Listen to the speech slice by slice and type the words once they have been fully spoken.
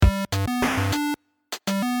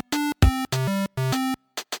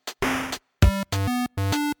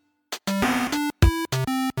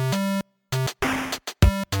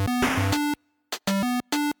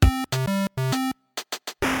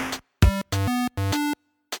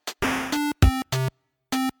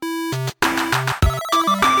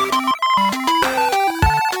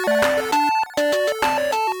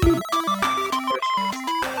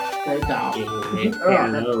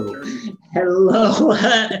Hello. Hello.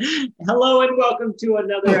 Hello, and welcome to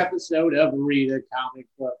another episode of Read a Comic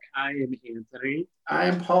Book. I am Anthony. I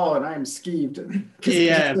am Paul, and I am skeeved.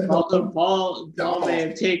 Yeah, Paul may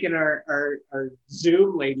have taken our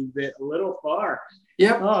Zoom lady bit a little far.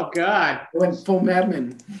 Yep. Oh, God. Went full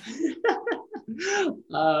madman.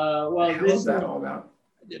 Well, this is that all about?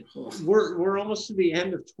 We're almost to the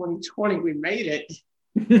end of 2020. We made it.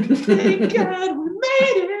 Thank God we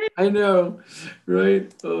made it. I know,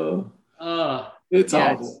 right? It's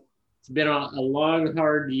awful. It's been a long,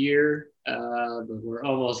 hard year, but we're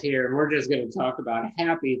almost here. And we're just going to talk about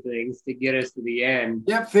happy things to get us to the end.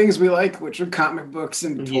 Yep, things we like, which are comic books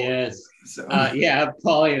and toys. Yes. So.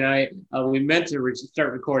 Paulie and I, we meant to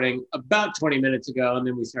start recording about 20 minutes ago, and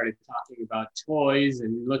then we started talking about toys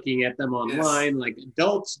and looking at them online like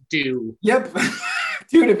adults do. Yep.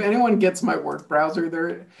 Dude, if anyone gets my work browser,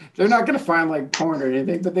 they're not going to find like porn or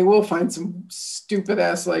anything, but they will find some stupid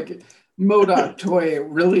ass like MODOK toy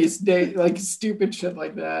release date, like stupid shit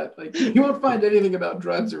like that. Like you won't find anything about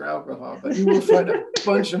drugs or alcohol, but you will find a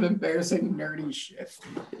bunch of embarrassing nerdy shit.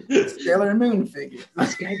 Sailor Moon figure.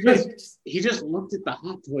 This guy he just looked at the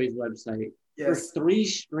Hot Toys website for 3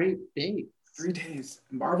 straight days. 3 days.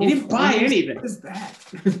 Marvel. He didn't buy anything. What is that?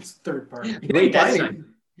 It's third party. Wait,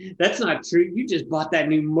 that's not true. You just bought that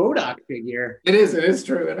new MODOK figure. It is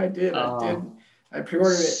true, and I did. I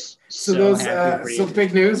pre-ordered it. So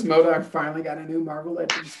big news. MODOK finally got a new Marvel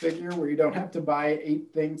Legends figure where you don't have to buy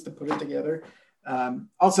 8 things to put it together.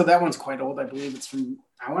 Also, that one's quite old. I believe it's from,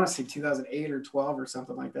 I want to say 2008 or 12 or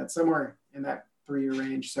something like that, somewhere in that 3-year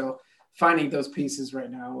range. So finding those pieces right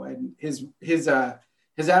now, and his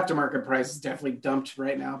aftermarket price is definitely dumped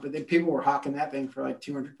right now, but people were hawking that thing for like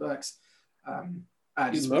 $200.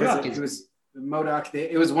 Just because it was MODOK.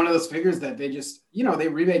 It was one of those figures that they just, they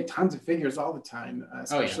remake tons of figures all the time,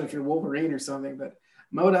 especially if you're Wolverine or something. But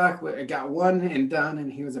MODOK got one and done,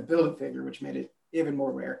 and he was a Build-A-Figure, which made it even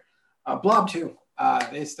more rare. Blob too.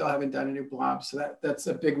 They still haven't done a new Blob, so that's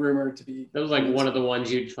a big rumor to be. That was like one of the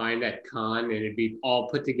ones you'd find at con, and it'd be all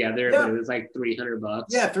put together, but it was like $300.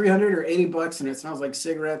 Yeah, $300 or $80, and it smells like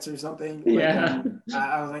cigarettes or something. Yeah.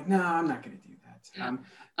 I was like, no, I'm not going to do that.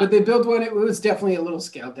 But they built one. It was definitely a little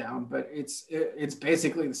scaled down, but it's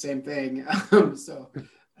basically the same thing. So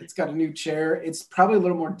it's got a new chair. It's probably a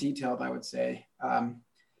little more detailed, I would say.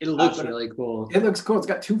 It looks really cool. It looks cool. It's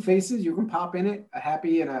got 2 faces. You can pop in it, a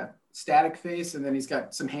happy and a static face, and then he's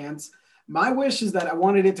got some hands. My wish is that I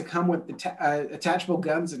wanted it to come with the attachable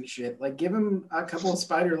guns and shit. Like give him a couple of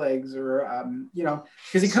spider legs or,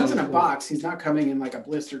 because he comes in a box. He's not coming in like a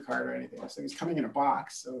blister card or anything. So he's coming in a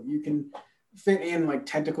box. So you can fit in like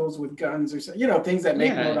tentacles with guns or things that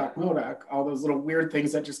make MODOK, all those little weird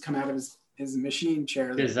things that just come out of his machine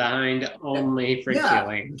chair. Designed only for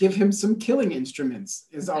killing. Give him some killing instruments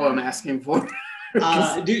is all I'm asking for.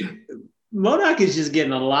 Dude, MODOK is just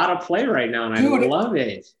getting a lot of play right now, and I love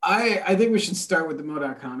it. I think we should start with the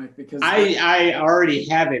MODOK comic because I already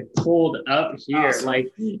have it pulled up here. Awesome.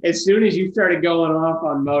 Like as soon as you started going off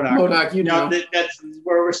on MODOK, that's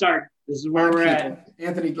where we're starting. This is where we're at.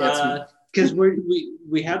 Anthony gets me. Because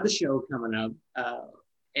we have the show coming up,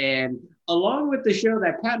 and along with the show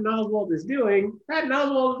that Patton Oswalt is doing, Patton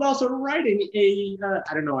Oswalt is also writing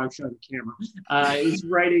I don't know why I'm showing the camera. He's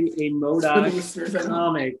writing a MODOK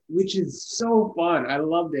comic, which is so fun. I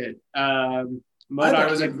loved it.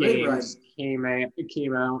 MODOK the Games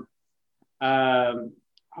came out.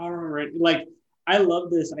 All right, like. I love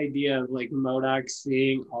this idea of like MODOK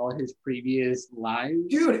seeing all his previous lives.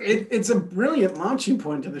 Dude, it's a brilliant launching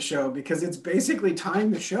point to the show because it's basically tying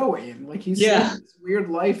the show in. Like he's seeing this weird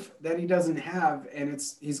life that he doesn't have, and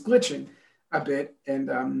he's glitching a bit.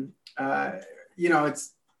 And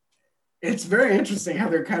it's very interesting how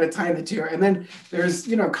they're kind of tying the two. And then there's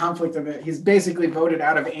conflict of it. He's basically voted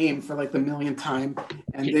out of AIM for like the millionth time,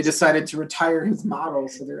 and they decided to retire his model,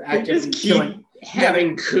 so they're actively killing.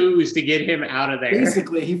 Having coups to get him out of there.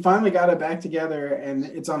 Basically, he finally got it back together, and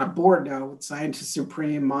it's on a board now with Scientist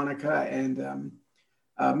Supreme, Monica, and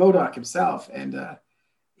MODOK himself. And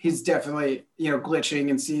he's definitely, glitching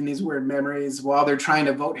and seeing these weird memories while they're trying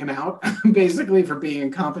to vote him out, basically, for being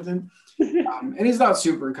incompetent. And he's not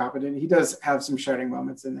super incompetent. He does have some shining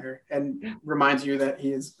moments in there and reminds you that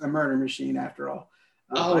he is a murder machine after all.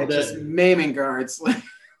 Just maiming guards.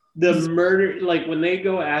 The murder, like when they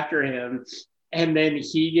go after him, and then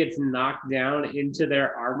he gets knocked down into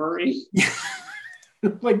their armory.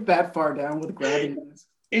 Like that far down with gravity.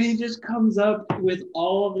 And he just comes up with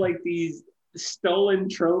all of like these stolen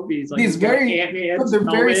trophies. Like they're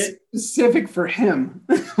very specific for him,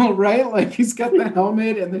 right? Like he's got the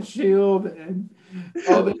helmet and the shield and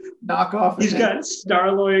all the knockoff. He's got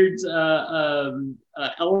Star-Lord's element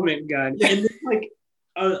gun, yeah. And it's like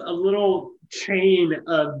a little chain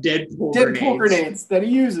of Deadpool grenades that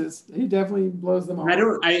he uses. He definitely blows them all.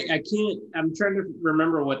 I can't. I'm trying to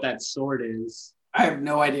remember what that sword is. I have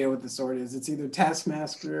no idea what the sword is. It's either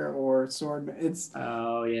Taskmaster or Sword. It's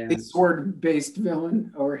a sword-based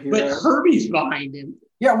villain or hero. But Herbie's behind him.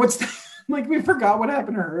 Yeah, what's that? Like, we forgot what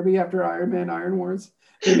happened to Herbie after Iron Man Iron Wars.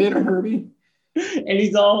 They made a Herbie. And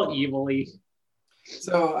he's all evilly.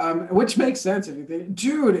 So, which makes sense if you think,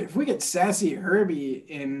 dude, if we get Sassy Herbie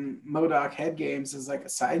in MODOK Head Games as like a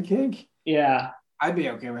sidekick, yeah, I'd be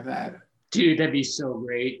okay with that. Dude, that'd be so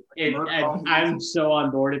great. I'm so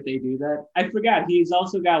on board if they do that. I forgot he's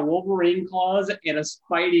also got Wolverine claws and a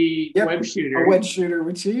Spidey web shooter. A web shooter,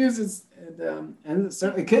 which he uses, and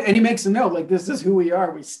he makes a note like, "This is who we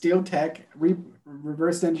are. We steal tech,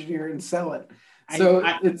 reverse engineer, and sell it." So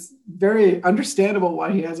it's very understandable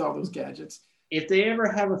why he has all those gadgets. If they ever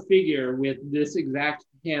have a figure with this exact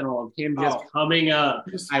panel of him just coming up,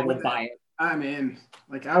 I would buy it. I'm in.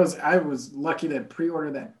 Like I was lucky to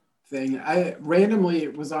pre-order that thing. I randomly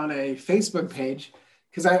was on a Facebook page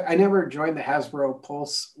because I never joined the Hasbro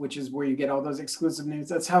Pulse, which is where you get all those exclusive news.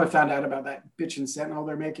 That's how I found out about that bitchin' Sentinel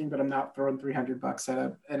they're making, but I'm not throwing $300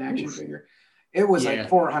 at an action figure. It was like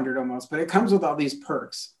 $400 almost, but it comes with all these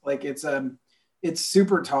perks. Like it's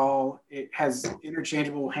super tall. It has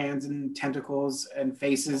interchangeable hands and tentacles and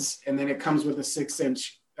faces. And then it comes with a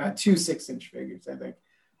 6-inch, 2 6-inch figures, I think,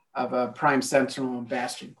 of a Prime Sentinel and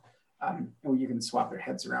Bastion. You can swap their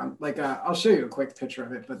heads around. Like, I'll show you a quick picture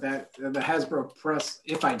of it, but the Hasbro Press,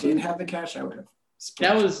 if I did have the cash, I would have.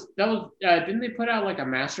 That was didn't they put out like a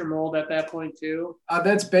master mold at that point too?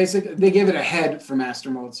 That's basic. They gave it a head for master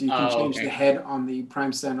mold, so you can change the head on the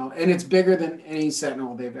Prime Sentinel. And it's bigger than any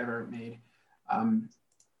Sentinel they've ever made.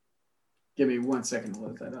 Give me 1 second to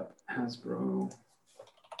load that up. Hasbro.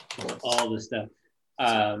 All the stuff.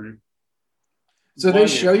 So they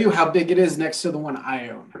show you how big it is next to the one I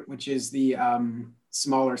own, which is the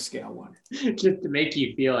smaller scale one. Just to make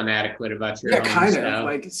you feel inadequate about your own kind stuff. of.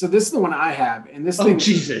 Like, so this is the one I have, and this thing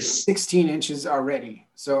is 16 inches already.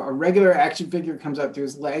 So a regular action figure comes up to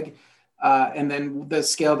his leg. And then the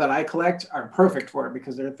scale that I collect are perfect for it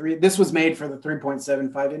because they're this was made for the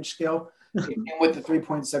 3.75 inch scale. With the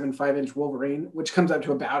 3.75 inch Wolverine, which comes up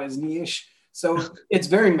to about his knee-ish. So it's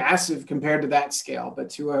very massive compared to that scale, but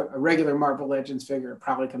to a regular Marvel Legends figure, it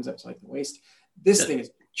probably comes up to like the waist. This thing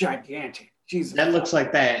is gigantic. Jesus. That looks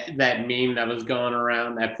like that meme that was going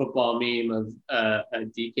around, that football meme of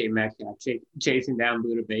DK Metcalf chasing down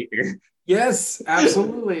Buda Baker. Yes,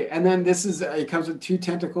 absolutely. And then it comes with 2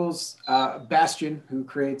 tentacles. Bastion,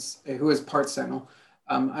 who is part Sentinel.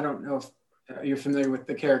 I don't know if you're familiar with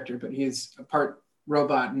the character, but he's a part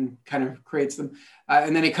robot and kind of creates them.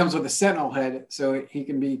 And then he comes with a Sentinel head, so he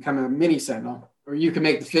can become a mini Sentinel, or you can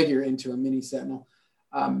make the figure into a mini Sentinel.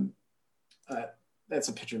 That's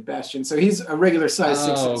a picture of Bastion. So he's a regular size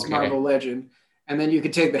 6'6" Marvel Legend. And then you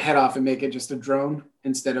could take the head off and make it just a drone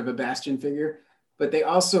instead of a Bastion figure. But they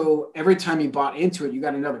also, every time you bought into it, you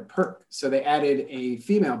got another perk. So they added a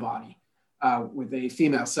female body with a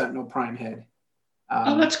female Sentinel Prime head.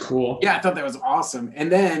 That's cool. Yeah, I thought that was awesome. And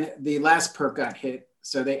then the last perk got hit.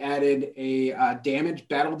 So they added a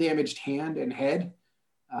battle damaged hand and head,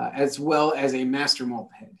 as well as a master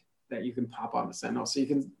mold head that you can pop on the Sentinel. So you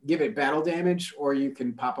can give it battle damage, or you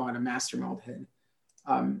can pop on a master mold head,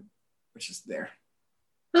 which is there.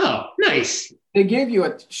 Oh, nice. They gave you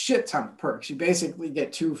a shit ton of perks. You basically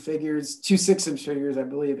get 2 figures, 2 6-inch figures, I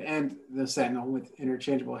believe, and the Sentinel with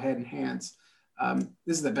interchangeable head and hands.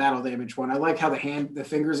 This is the battle damage one. I like how the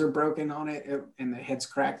fingers are broken on it and the head's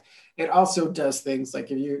cracked. It also does things like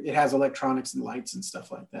it has electronics and lights and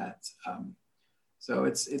stuff like that. So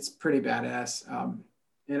it's pretty badass.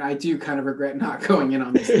 And I do kind of regret not going in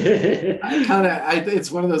on this.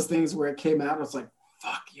 It's one of those things where it came out, I was like,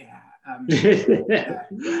 fuck yeah.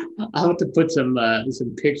 I'll have to put some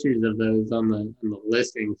pictures of those on the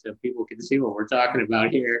listing so people can see what we're talking about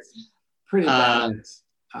here. Pretty badass.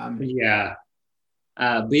 Yeah.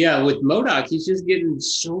 But yeah, with MODOK, he's just getting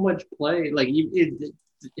so much play. Like,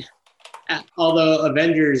 although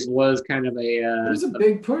Avengers was kind of it was a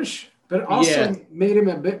big push, but also made him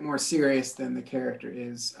a bit more serious than the character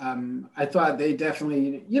is. I thought they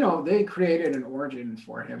definitely, they created an origin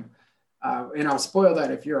for him. And I'll spoil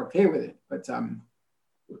that if you're okay with it. But in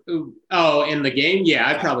the game,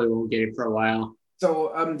 I probably won't get it for a while.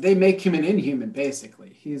 So they make him an Inhuman,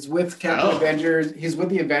 basically. He's with Captain Avengers. He's with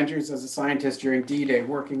the Avengers as a scientist during D-Day,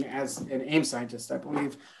 working as an AIM scientist, I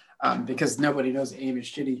believe, because nobody knows AIM is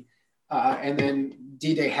shitty. And then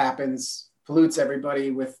D-Day happens. pollutes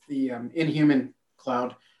everybody with the Inhuman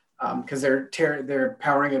cloud because they're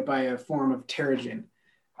powering it by a form of Terrigen,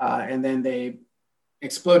 and then they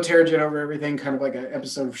explode Terrigen over everything, kind of like an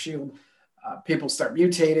episode of S.H.I.E.L.D. People start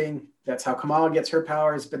mutating. That's how Kamala gets her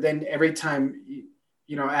powers. But then every time,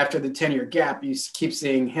 after the 10-year gap, you keep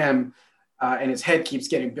seeing him and his head keeps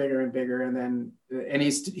getting bigger and bigger. And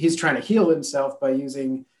he's trying to heal himself by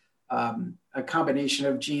using a combination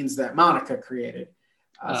of genes that Monica created.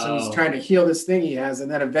 So he's trying to heal this thing he has. And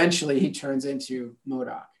then eventually he turns into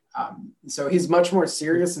MODOK. So he's much more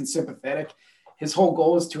serious and sympathetic. His whole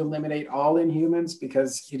goal is to eliminate all Inhumans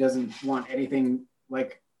because he doesn't want anything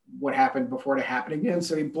like what happened before to happen again.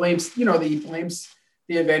 So he blames,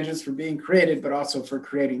 the Avengers for being created, but also for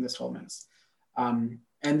creating this whole mess. And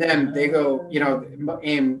then they go,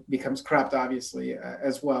 AIM becomes corrupt, obviously,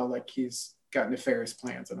 as well. Like he's got nefarious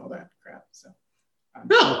plans and all that crap. So.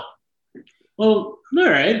 Well, all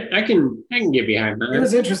right. I can get behind that. It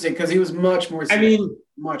was interesting because he was much more.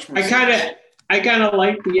 Much more. I kind of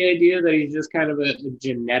like the idea that he's just kind of a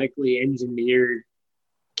genetically engineered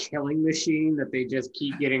killing machine that they just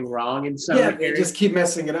keep getting wrong in some areas. They just keep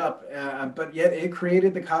messing it up. But yet it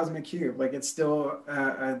created the Cosmic Cube. Like it's still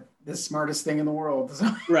the smartest thing in the world.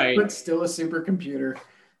 Right. But still a supercomputer.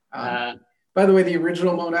 By the way, the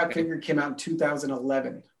original MODOK figure came out in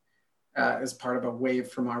 2011 as part of a wave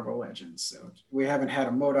from Marvel Legends. So we haven't had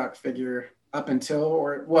a MODOK figure up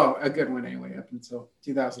until, a good one anyway, up until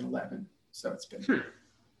 2011. So it's been...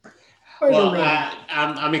 Well,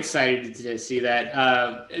 I'm excited to see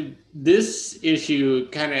that. This issue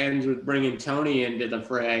kind of ends with bringing Tony into the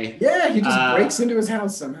fray. Yeah, he just breaks into his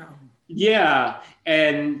house somehow. Yeah,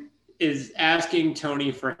 and is asking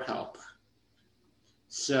Tony for help.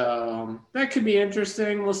 So that could be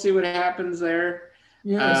interesting. We'll see what happens there.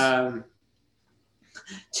 Yes.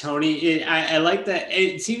 Tony, I like that.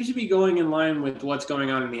 It seems to be going in line with what's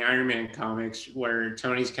going on in the Iron Man comics, where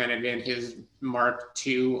Tony's kind of in his Mark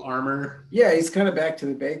II armor. Yeah, he's kind of back to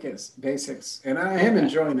the basics. And I am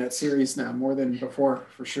enjoying that series now more than before,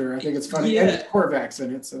 for sure. I think it's funny. Yeah. And Korvac's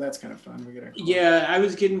in it, so that's kind of fun. I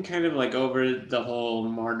was getting kind of like over the whole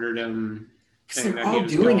martyrdom thing. They're all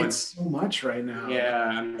doing it so much right now. Yeah,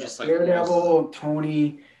 I'm just like... Daredevil,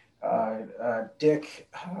 Tony, Dick...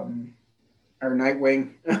 or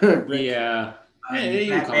Nightwing. Yeah.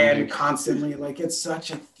 Batman constantly. Like, it's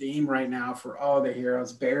such a theme right now for all the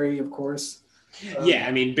heroes. Barry, of course. Yeah,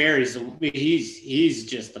 I mean, Barry's, he's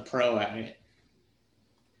just the pro at it.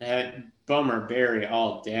 That Bummer Barry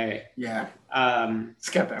all day. Yeah.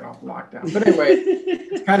 It's got that all locked down. But anyway,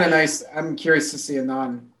 it's kind of nice. I'm curious to see a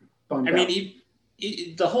non-bummed out. mean,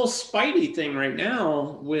 the whole Spidey thing right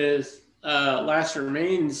now with Last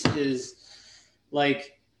Remains is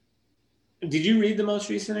like... Did you read the most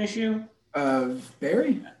recent issue? Of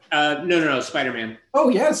Barry? No, Spider-Man. Oh,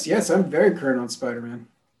 yes. I'm very current on Spider-Man.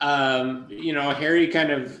 Harry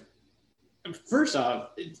kind of... First off,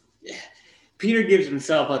 Peter gives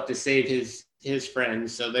himself up to save his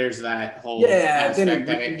friends, so there's that whole aspect of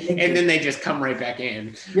it. And then they just come right back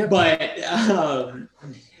in. Yep. But,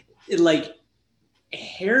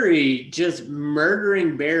 Harry just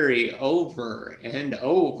murdering Barry over and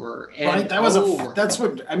over and right, over. That's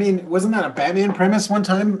what I mean. Wasn't that a Batman premise one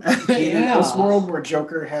time? In this world where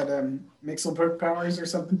Joker had Mixelberg powers or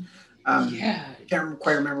something? Can't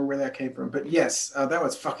quite remember where that came from, but yes, that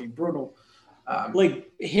was fucking brutal. Like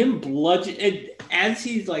him bludgeon as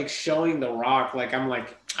he's like showing the rock. Like I'm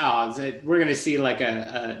like, we're gonna see like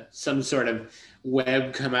a some sort of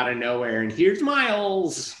web come out of nowhere, and here's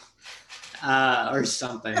Miles. Or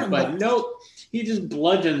something, but nope, he just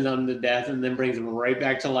bludgeons them to death and then brings them right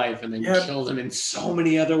back to life and then kills them in so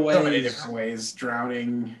many other ways. So many different ways,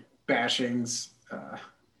 drowning, bashings,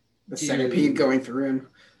 the centipede going through him.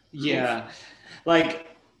 Yeah, like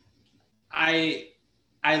I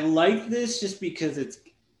like this just because it's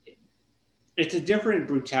a different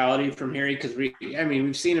brutality from Harry because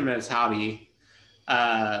we've seen him as Hobby.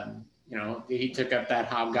 He took up that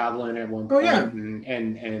Hobgoblin at one point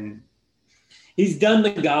and he's done the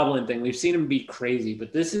Goblin thing. We've seen him be crazy,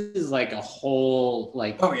 but this is like a whole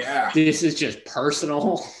this is just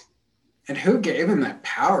personal. And who gave him that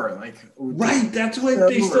power? Right, that's what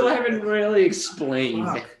they still haven't really explained.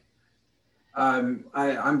 Fuck.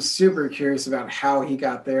 I'm super curious about how he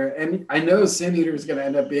got there, and I know Sin Eater is going to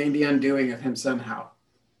end up being the undoing of him somehow.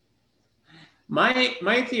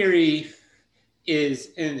 My theory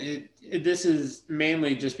is, and this is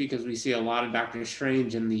mainly just because we see a lot of Doctor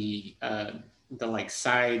Strange in the like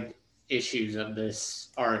side issues of this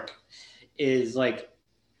arc, is like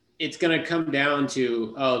it's gonna come down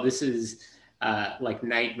to this is like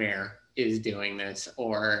Nightmare is doing this,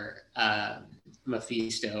 or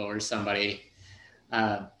Mephisto or somebody.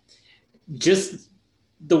 Just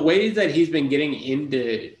the way that he's been getting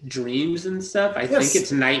into dreams and stuff, I think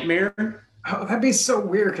it's Nightmare. Oh, that'd be so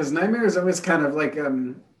weird, because Nightmare is always kind of like,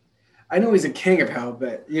 I know he's a king of hell,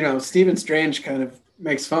 but, Stephen Strange kind of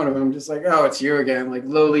makes fun of him, just like, oh, it's you again, like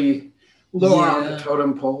low on the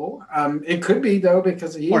totem pole. It could be, though,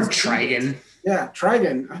 because he or Trigon. Yeah,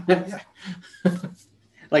 Trigon.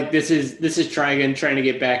 Like this is Trigon trying to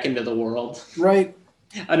get back into the world. Right.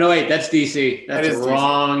 Oh no, wait, that's DC. That's the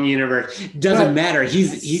wrong universe. Doesn't matter.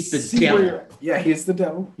 He's the devil. Yeah, he's the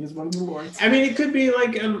devil. He's one of the lords. I mean, it could be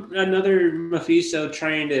like another Mephisto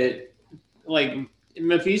trying to, like,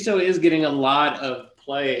 Mephisto is getting a lot of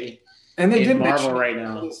play. And they did Marvel right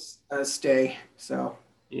now. Stay. So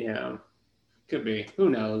yeah, could be. Who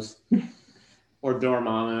knows? Or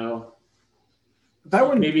Dormammu. That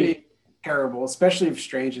wouldn't be terrible, especially if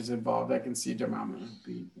Strange is involved. I can see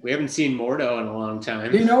Dormammu. We haven't seen Mordo in a long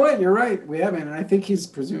time. You know what? You're right. We haven't. And I think he's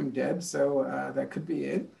presumed dead, so that could be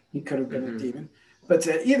it. He could have been a demon. But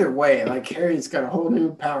either way, like, Harry's got a whole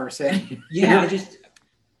new power set. Yeah,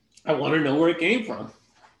 I want to know where it came from.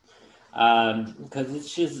 Because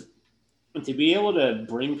it's just to be able to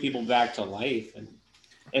bring people back to life.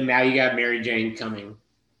 And now you got Mary Jane coming.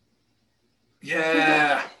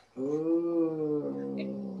 Yeah.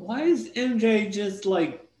 Why is MJ just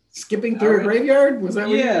like skipping through a graveyard? Was that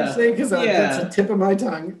what you were saying? Because that's the tip of my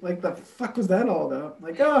tongue. Like, the fuck was that all about?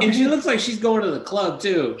 Like, and she looks like she's going to the club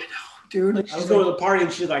too. I know, dude. Like, she's going to the party,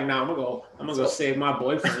 and she's like, "No, I'm gonna go save my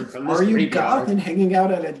boyfriend from this." Are you goth and hanging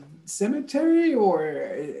out at a cemetery, or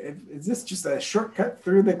is this just a shortcut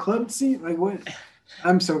through the club scene? Like, what?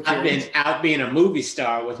 I'm so curious. I've been out being a movie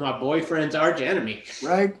star with my boyfriend's arch enemy.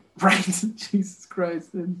 Right. Jesus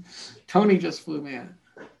Christ. And Tony just flew, man.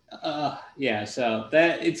 Yeah, so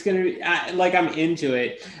that it's gonna be I'm into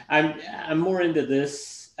it. I'm more into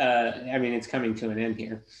this. I mean, it's coming to an end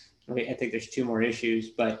here. I think there's 2 more issues,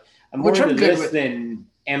 but I'm more into this than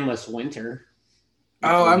Endless Winter.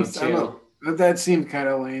 Oh, that seemed kind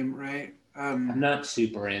of lame, right? I'm not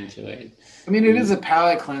super into it. I mean, it is a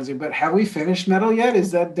palate cleanser, but have we finished Metal yet?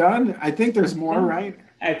 Is that done? I think there's more, right?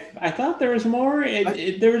 I thought there was more.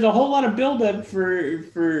 There was a whole lot of buildup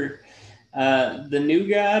for the New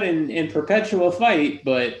God and Perpetual fight,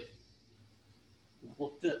 but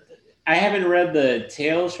I haven't read the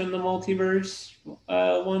Tales from the Multiverse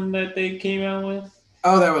one that they came out with.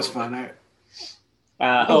 Oh, that was fun.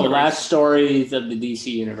 Last stories of the DC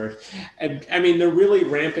universe. I mean, they're really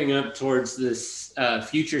ramping up towards this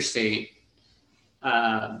future state.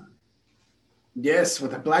 Yes,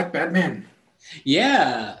 with a black Batman.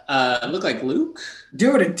 Yeah, looked like Luke.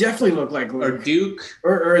 Dude, it definitely looked like Luke. Or Duke.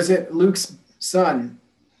 Or is it Luke's son?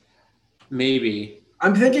 Maybe.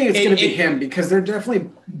 I'm thinking it's going to be him, because they're definitely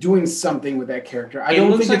doing something with that character. I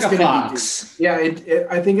don't think it's going to be. Yeah,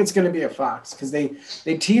 I think it's going to be a Fox, because they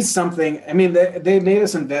teased something. I mean, they made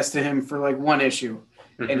us invest in him for like 1 issue,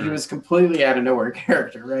 and he was completely out of nowhere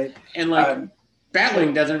character, right? And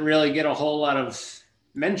Batwing doesn't really get a whole lot of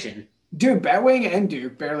mention. Dude, Batwing and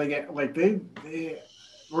Duke barely get, like, they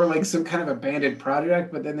were like some kind of abandoned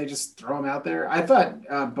project, but then they just throw them out there. I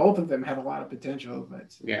thought both of them had a lot of potential,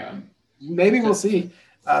 but yeah. Maybe we'll see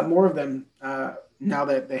more of them now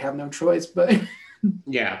that they have no choice. But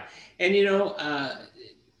yeah, and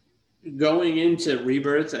going into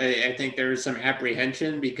Rebirth, I think there was some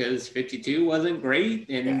apprehension because 52 wasn't great,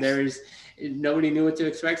 and nobody knew what to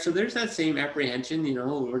expect. So there's that same apprehension.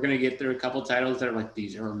 We're gonna get through a couple titles that are like,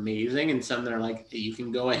 these are amazing, and some that are like, you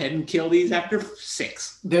can go ahead and kill these after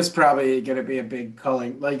 6. There's probably gonna be a big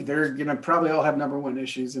culling. Like, they're gonna probably all have number 1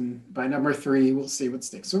 issues, and by number 3, we'll see what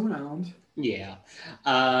sticks around. Yeah,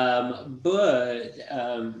 but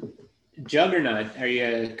Juggernaut, are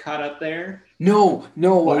you caught up there? No.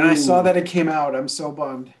 Ooh. And I saw that it came out. I'm so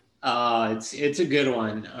bummed. It's a good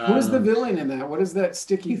one. Who's the villain in that? What is that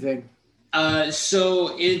sticky thing?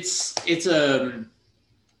 So it's a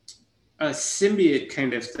symbiote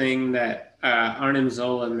kind of thing that Arnim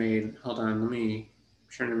Zola made. Hold on, I'm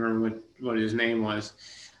trying to remember what his name was.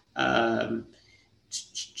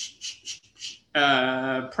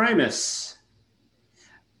 Primus,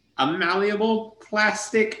 a malleable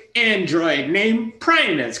plastic android named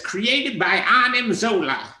Primus, created by Arnim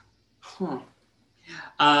Zola.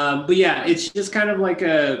 But yeah, it's just kind of like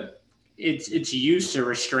it's used to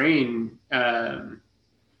restrain.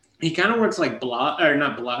 He kind of works like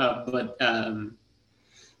not Blob, but I'm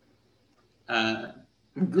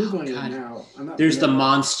Googling it now. There's the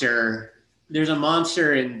monster there's a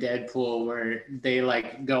monster in Deadpool where they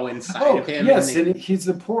like go inside of him. Yes, and he's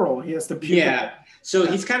the portal. He has the yeah. So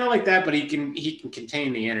he's kind of like that, but he can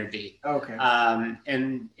contain the energy. Okay.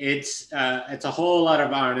 And it's a whole lot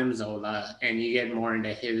of Arnim Zola, and you get more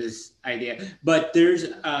into his idea. But there's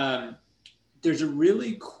a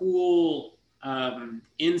really cool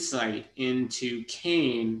insight into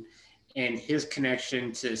Kane and his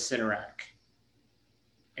connection to Sidorak,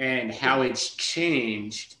 and how it's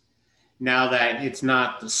changed now that it's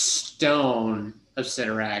not the stone of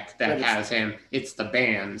Sidorak that has him, it's the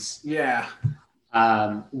bands. Yeah.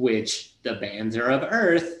 Which the bands are of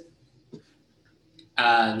Earth.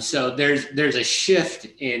 So there's a shift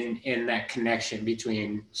in that connection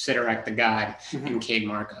between Sidorak the God and Cade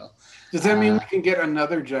Marco. Does that mean we can get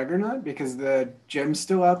another Juggernaut because the gem's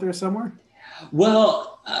still out there somewhere?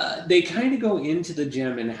 Well, they kind of go into the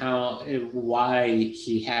gem and why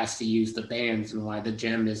he has to use the bands and why the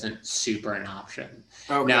gem isn't super an option.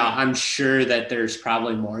 Okay. Now, I'm sure that there's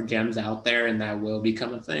probably more gems out there and that will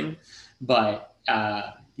become a thing. But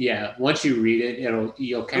yeah, once you read it,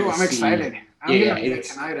 you'll kind of see. I'm excited. I'm gonna read it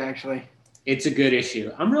tonight, actually. It's a good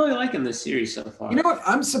issue. I'm really liking this series so far. You know what?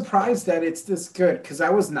 I'm surprised that it's this good because I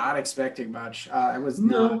was not expecting much. I was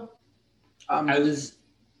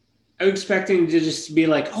expecting to just be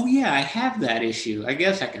like, oh yeah, I have that issue. I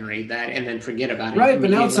guess I can read that and then forget about it. Right, but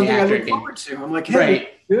now it's something I look forward to. I'm like, hey, it's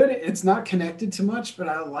good. It's not connected to much, but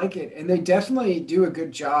I like it. And they definitely do a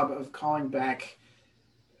good job of calling back,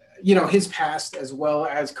 his past as well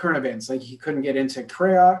as current events. Like he couldn't get into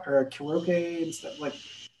Kuroke and stuff. Like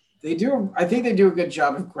I think they do a good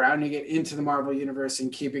job of grounding it into the Marvel universe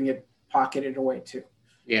and keeping it pocketed away too.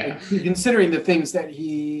 Yeah. Like, considering the things that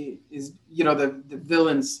he is, the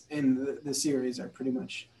villains in the series are pretty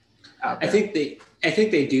much out there. I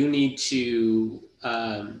think they do need to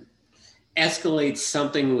escalate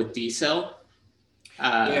something with D-Cell.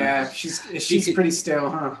 Yeah, she's pretty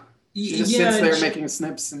stale, huh? She just sits there making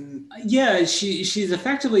snips and she's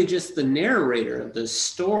effectively just the narrator of the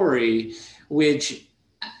story, which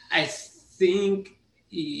I think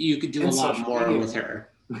you could do a lot more with her.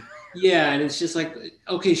 Yeah, and it's just like,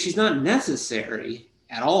 okay, she's not necessary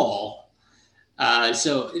at all.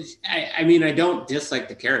 So I don't dislike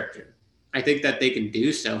the character. I think that they can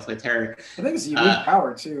do stuff with her. I think it's a unique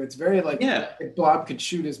power too. It's very like Blob could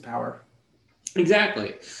shoot his power.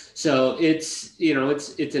 Exactly. So it's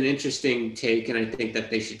an interesting take, and I think that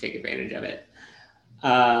they should take advantage of it.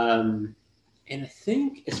 And I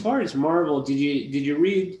think as far as Marvel, did you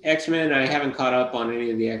read X-Men? I haven't caught up on any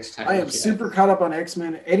of the X titles. I am super caught up on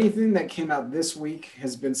X-Men. Anything that came out this week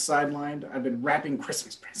has been sidelined. I've been wrapping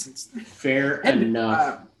Christmas presents. Fair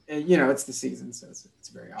enough. It's the season, so it's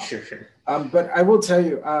very awesome. Sure. But I will tell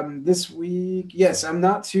you, this week, yes, I'm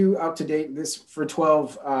not too up to date this for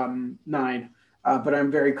 12/9. But I'm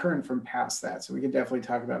very current from past that, so we can definitely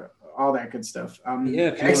talk about all that good stuff.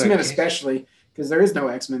 X-Men especially, because there is no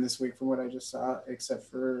X-Men this week from what I just saw, except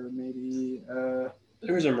for maybe...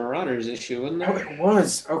 there was a Marauders issue, wasn't there? Oh, it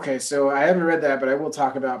was. Okay, so I haven't read that, but I will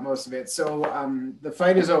talk about most of it. So the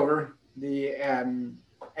fight is over. The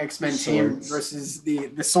X-Men team versus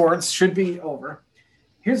the Swords should be over.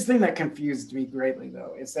 Here's the thing that confused me greatly,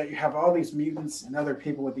 though, is that you have all these mutants and other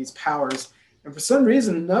people with these powers, and for some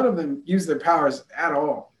reason, none of them use their powers at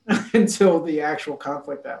all until the actual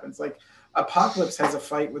conflict happens. Like Apocalypse has a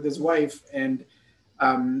fight with his wife, and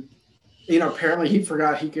apparently he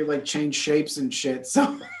forgot he could like change shapes and shit.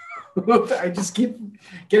 So I just keep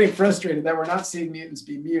getting frustrated that we're not seeing mutants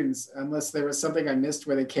be mutants, unless there was something I missed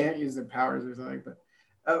where they can't use their powers or something. But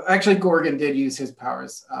actually, Gorgon did use his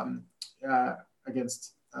powers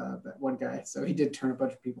against that one guy, so he did turn a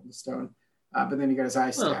bunch of people to stone. But then he got his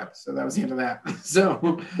eye stabbed, so that was the end of that.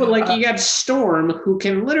 So, but you got Storm, who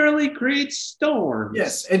can literally create storms.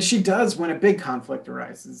 Yes, and she does when a big conflict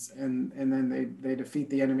arises, and then they defeat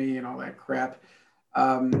the enemy and all that crap.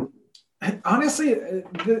 Honestly,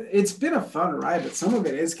 it's been a fun ride, but some of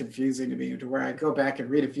it is confusing to me, to where I go back and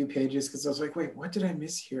read a few pages because I was like, wait, what did I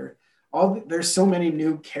miss here? There's so many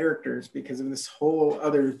new characters because of this whole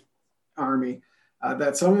other army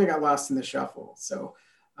that some of it got lost in the shuffle. So.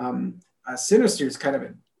 Sinister's kind of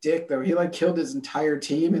a dick, though. He killed his entire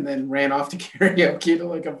team and then ran off to karaoke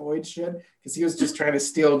to avoid shit because he was just trying to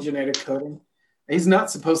steal genetic coding. He's not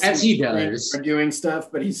supposed to be doing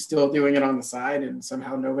stuff, but he's still doing it on the side, and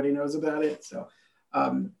somehow nobody knows about it. So,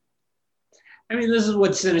 this is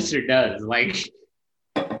what Sinister does. Do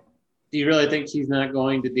you really think he's not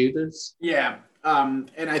going to do this? Yeah. And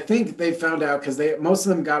I think they found out because most of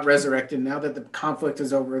them got resurrected. Now that the conflict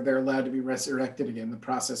is over, they're allowed to be resurrected again. The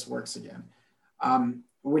process works again.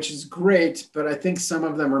 which is great, but I think some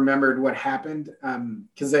of them remembered what happened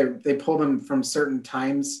because they pulled them from certain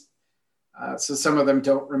times. So some of them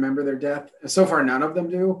don't remember their death. So far, none of them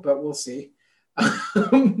do, but we'll see.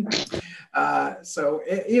 So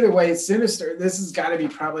either way, Sinister, this has got to be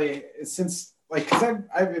probably since, like, because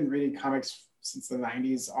I've been reading comics since the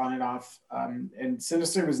 90s on and off, and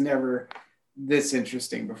Sinister was never this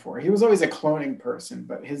interesting before. He was always a cloning person,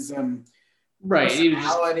 but his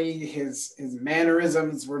personality, his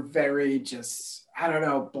mannerisms were very just, I don't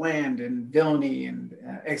know, bland and villainy and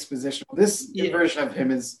expositional. This version of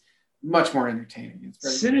him is much more entertaining. It's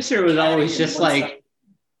very Sinister was always just like,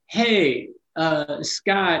 hey,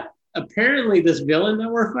 Scott, apparently this villain that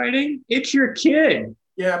we're fighting, it's your kid.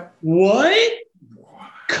 Yeah. What?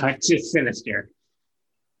 Cut to Sinister.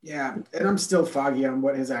 Yeah, and I'm still foggy on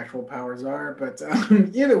what his actual powers are, but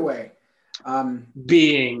either way.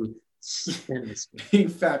 Being Sinister. Being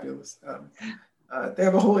fabulous. They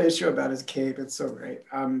have a whole issue about his cape. It's so great.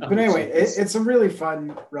 But anyway, it's a really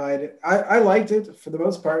fun ride. I liked it for the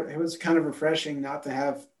most part. It was kind of refreshing not to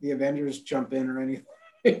have the Avengers jump in or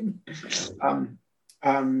anything.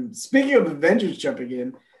 Speaking of Avengers jumping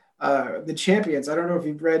in, the Champions, I don't know if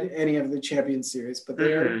you've read any of the Champions series, but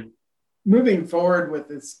they are moving forward with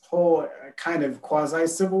this whole kind of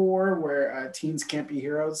quasi-civil war where teens can't be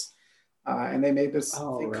heroes. And they made this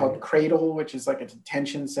thing called Cradle, which is like a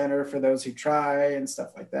detention center for those who try and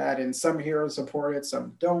stuff like that. And some heroes support it,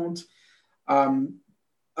 some don't.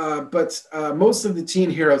 But most of the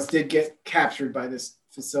teen heroes did get captured by this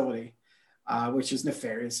facility, which is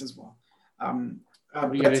nefarious as well. We're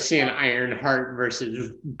going to see an Ironheart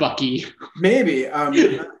versus Bucky. Maybe.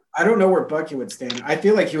 I don't know where Bucky would stand. I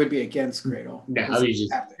feel like he would be against Cradle. No, he's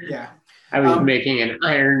just... Yeah. I was making an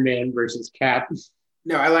Iron Man versus Cap.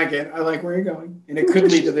 No, I like it. I like where you're going. And it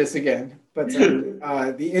could lead to this again. But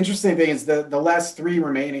the interesting thing is the last three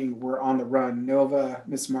remaining were on the run. Nova,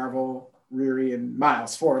 Miss Marvel, Riri, and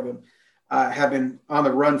Miles, four of them, have been on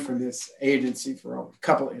the run from this agency for a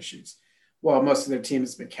couple of issues. Well, most of their team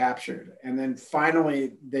has been captured. And then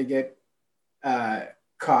finally they get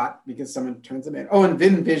caught because someone turns them in. Oh, and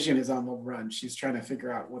Vision is on the run. She's trying to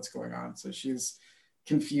figure out what's going on. So she's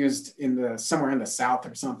confused somewhere in the South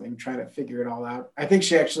or something, trying to figure it all out. I think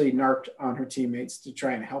she actually narked on her teammates to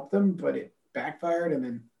try and help them, but it backfired, and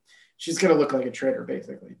then she's going to look like a traitor,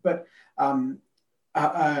 basically. But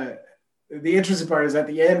the interesting part is at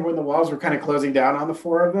the end, when the walls were kind of closing down on the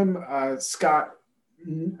four of them, Scott,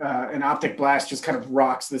 an optic blast just kind of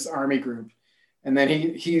rocks this army group. And then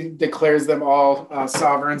he declares them all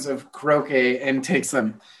sovereigns of Kuroki and takes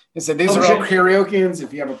them. He said, these are all Karyokians.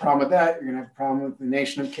 If you have a problem with that, you're going to have a problem with the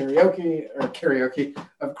nation of Kuroki, of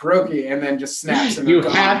Kuroki, and then just snaps. And you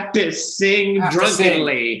have to sing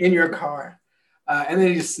drunkenly in your car. And then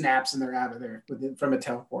he just snaps and they're out of there from a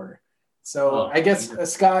teleporter. So I guess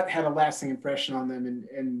Scott had a lasting impression on them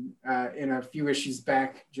in a few issues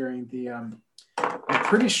back during the... I'm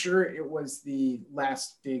pretty sure it was the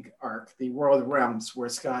last big arc, the World of Realms, where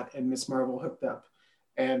Scott and Miss Marvel hooked up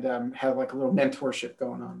and had like a little mentorship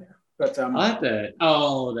going on there. But that's right.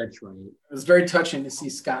 It was very touching to see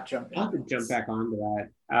Scott jump in. I'll have to jump back onto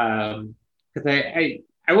that because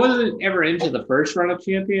I wasn't ever into the first run of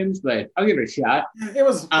Champions, but I'll give it a shot. It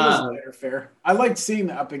was better fair. I liked seeing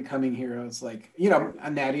the up and coming heroes, like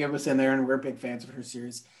Nadia was in there, and we're big fans of her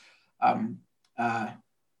series.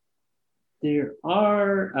 There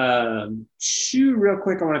are two real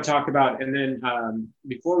quick I want to talk about. And then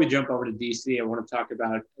before we jump over to DC, I want to talk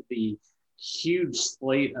about the huge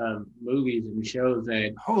slate of movies and shows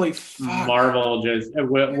that holy fuck. Marvel just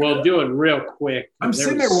we'll do it real quick. I'm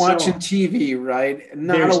sitting there watching TV, right?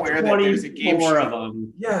 Not aware that there's a game show. Of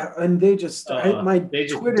them. Yeah, and they just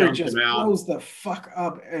Twitter just blows the fuck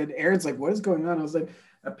up. And Aaron's like, what is going on? I was like,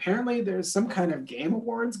 apparently there's some kind of game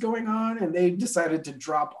awards going on, and they decided to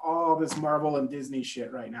drop all this Marvel and Disney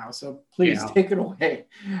shit right now. So please take it away.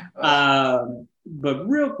 But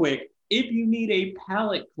real quick, if you need a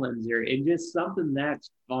palate cleanser and just something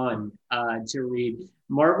that's fun to read,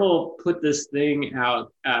 Marvel put this thing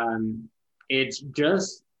out. It's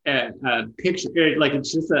just a picture, like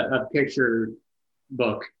it's just a picture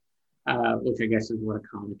book, which I guess is what a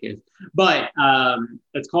comic is. But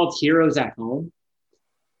it's called Heroes at Home.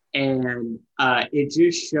 And it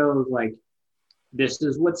just shows like this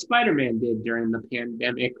is what Spider-Man did during the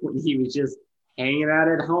pandemic when he was just hanging out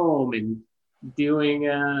at home and doing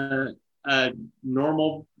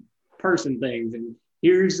normal person things. And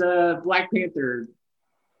here's Black Panther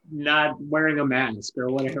not wearing a mask or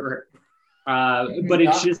whatever. But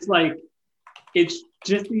it's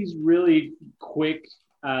just these really quick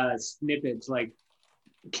snippets. Like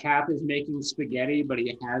Cap is making spaghetti, but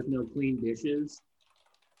he has no clean dishes,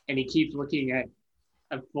 and he keeps looking at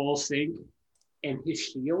a full sink and his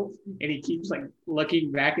shield, and he keeps like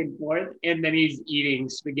looking back and forth, and then he's eating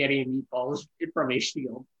spaghetti and meatballs from his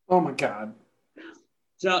shield. Oh my god!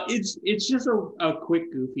 So it's just a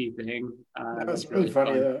quick goofy thing. That was really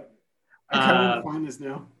funny though. I kind of find this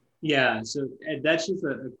now. Yeah, so that's just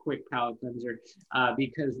a quick palate cleanser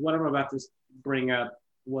because what I'm about to bring up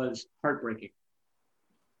was heartbreaking.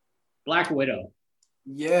 Black Widow.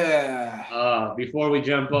 Yeah. Before we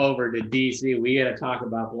jump over to DC, we got to talk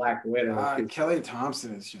about Black Widow. Kelly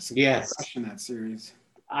Thompson is just crushing that series.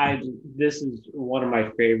 This is one of my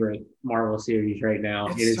favorite Marvel series right now.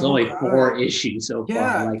 It's so only 4 issues so far.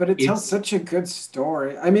 Yeah, but it tells such a good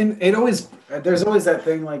story. I mean, there's always that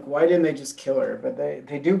thing like, why didn't they just kill her? But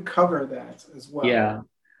they do cover that as well. Yeah.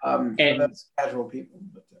 And that's casual people.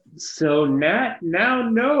 So Nat now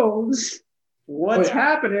knows what's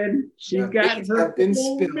happening. She's got her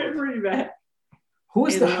full memory back. Who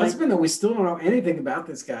is the husband? We still don't know anything about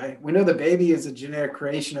this guy. We know the baby is a genetic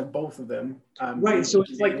creation of both of them. Right, so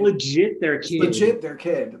it's like legit their kid. Legit their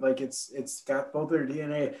kid. Like it's got both their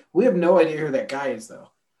DNA. We have no idea who that guy is though.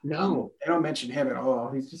 No. They don't mention him at all.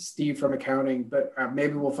 He's just Steve from accounting, but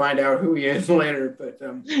maybe we'll find out who he is later. But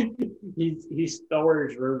he's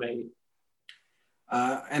Thor's roommate.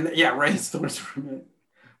 Ray's Thor's roommate.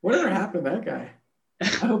 Whatever happened to that guy?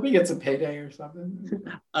 I hope he gets a payday or something.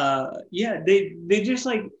 They just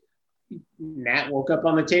like Nat woke up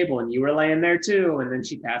on the table and you were laying there too, and then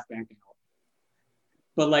she passed back out.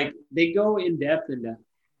 But like they go in depth into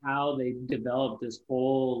how they developed this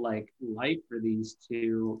whole like life for these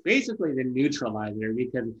two, basically to neutralize her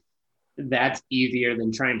because that's easier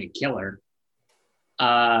than trying to kill her.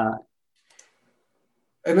 And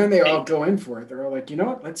then they all go in for it. They're all like, you know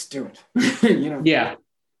what? Let's do it. Yeah.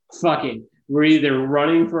 Fuck it. We're either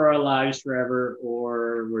running for our lives forever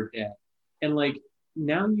or we're dead. And like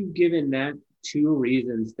now you've given Nat 2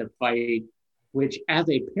 reasons to fight, which as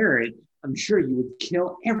a parent, I'm sure you would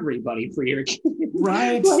kill everybody for your kid.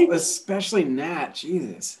 Right. Especially Nat.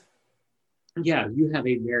 Jesus. Yeah, you have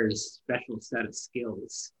a very special set of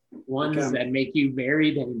skills. Ones that make you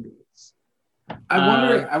very dangerous.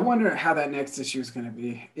 I wonder how that next issue is going to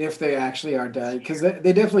be if they actually are dead, because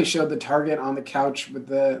they definitely showed the target on the couch with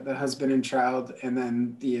the husband and child, and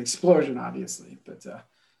then the explosion, obviously. But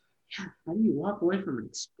how do you walk away from an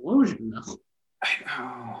explosion, though? I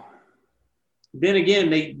know. Then again,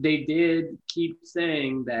 they did keep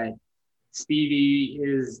saying that Stevie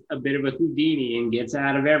is a bit of a Houdini and gets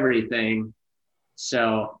out of everything,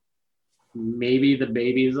 so maybe the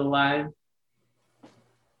baby is alive.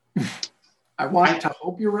 I want to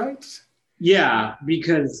hope you're right. Yeah,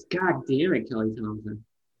 because God damn it, Kelly Thompson.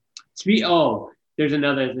 There's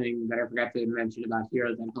another thing that I forgot to mention about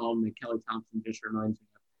Heroes at Home that Kelly Thompson just reminds me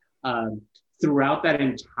of. Throughout that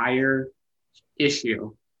entire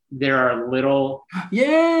issue, there are little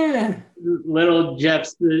Jeffs,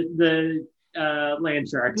 the land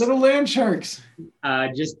sharks. Little land sharks.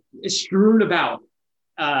 Just strewn about.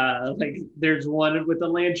 Like there's one with a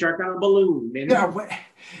land shark on a balloon.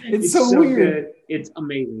 And it's so weird. Good. It's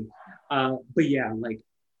amazing. But yeah, like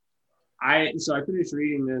I finished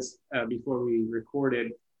reading this before we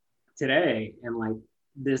recorded today, and like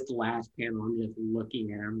this last panel, I'm just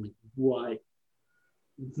looking at it, I'm like, what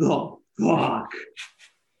the fuck?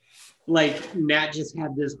 Like Nat just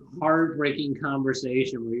had this heartbreaking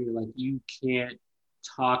conversation where you're like, you can't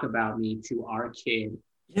talk about me to our kid.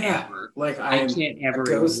 Yeah, ever. Like I can't ever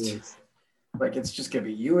exist. Like it's just gonna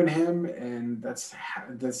be you and him, and that's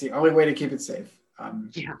the only way to keep it safe.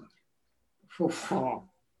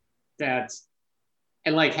 That's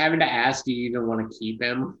and like having to ask, do you even want to keep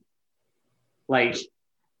him? Like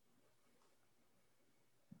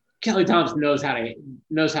Kelly Thompson knows how to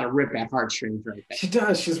rip at heartstrings right there. She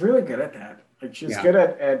does. She's really good at that. Like she's good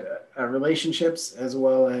at relationships as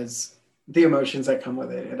well as the emotions that come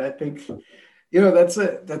with it, and I think. That's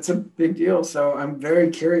a big deal. So I'm very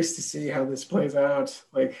curious to see how this plays out.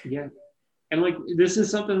 And like this is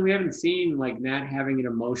something we haven't seen, like Nat having an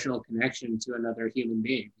emotional connection to another human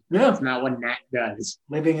being. Yeah, it's not what Nat does.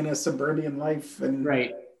 Living in a suburban life and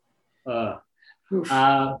right. So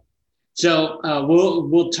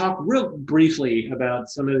we'll talk real briefly about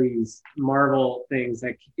some of these Marvel things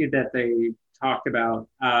that they talked about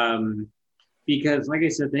because, like I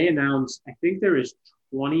said, they announced. I think there is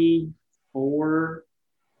 24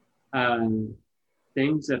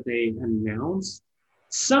 things that they announced.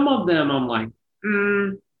 Some of them I'm like,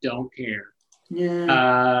 don't care.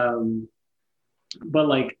 Yeah. But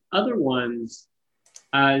like other ones,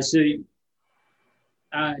 here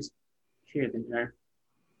they are.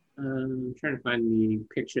 I'm trying to find the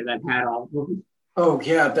picture that had all of them. Oh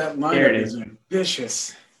yeah, that lineup is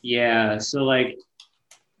ambitious. Yeah, so like,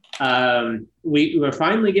 we're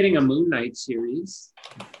finally getting a Moon Knight series,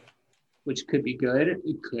 which could be good.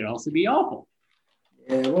 It could also be awful.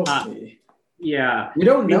 Yeah, we'll see. Yeah, we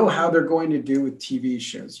don't know how they're going to do with TV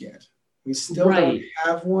shows yet. We still don't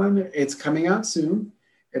have one. It's coming out soon.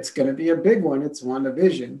 It's going to be a big one. It's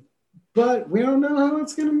WandaVision, but we don't know how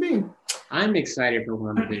it's going to be. I'm excited for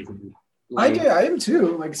WandaVision. I am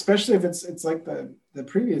too. Like, especially if it's like the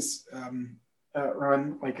previous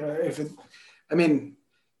run. Like, if it, I mean,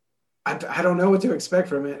 I don't know what to expect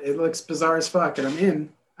from it. It looks bizarre as fuck, and I'm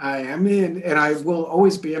in. I am in, and I will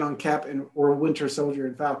always be in on Cap or Winter Soldier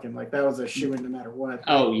and Falcon. Like, that was a shoe-in no matter what.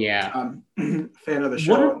 Oh yeah. Fan of the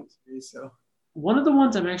show. One of the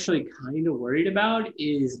ones I'm actually kind of worried about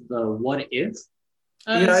is the What If.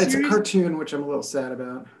 Yeah, it's a cartoon, which I'm a little sad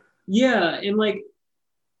about. Yeah, and like,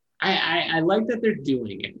 I like that they're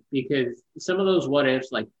doing it, because some of those what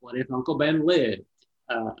ifs, like what if Uncle Ben lived,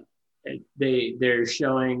 they're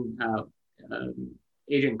showing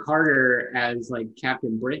Agent Carter as like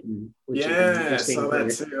Captain Britain, which is interesting. I saw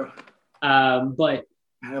that too. But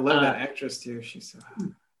I love that actress too. She's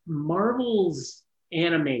Marvel's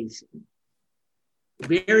animation,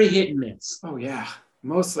 very hit and miss. Oh yeah,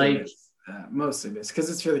 mostly miss because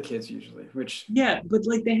it's for the kids usually. Which but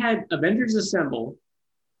like they had Avengers Assemble.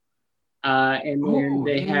 And then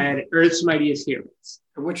they had Earth's Mightiest Heroes.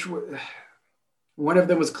 Which one of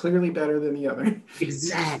them was clearly better than the other.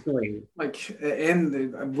 Exactly. Like,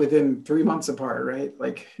 and within 3 months apart, right?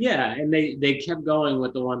 Like. Yeah, and they kept going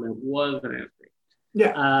with the one that wasn't as great.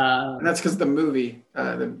 Yeah, and that's because the movie,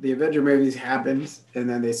 the Avenger movies happened, and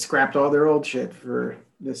then they scrapped all their old shit for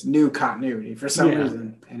this new continuity for some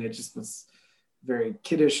reason, and it just was very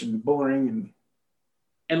kiddish and boring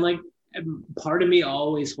and like. Part of me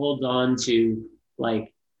always holds on to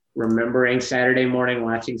like remembering Saturday morning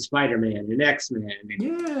watching Spider-Man and X-Men.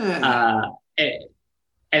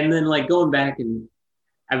 And then like going back and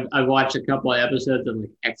I've watched a couple of episodes of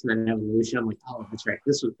like X-Men Evolution. I'm like, oh, that's right.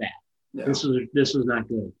 This was bad. No. This was not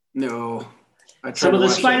good. No. Some of the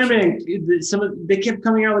Spider-Man, they kept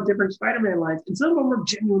coming out with different Spider-Man lines, and some of them were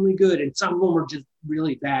genuinely good, and some of them were just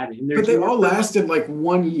really bad. And but they all lasted like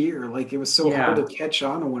 1 year. Like, it was so hard to catch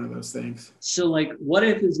on to one of those things. So, like, What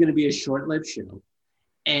If is going to be a short-lived show,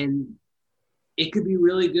 and it could be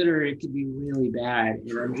really good or it could be really bad.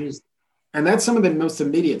 And that's some of the most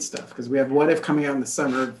immediate stuff, because we have What If coming out in the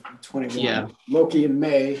summer of 21, Loki in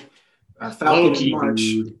May, Falcon in March.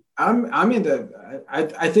 I'm into.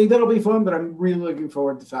 I think that'll be fun, but I'm really looking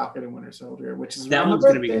forward to Falcon and Winter Soldier, which is that one's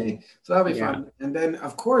going to be good. So that'll be fun. And then,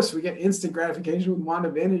 of course, we get instant gratification with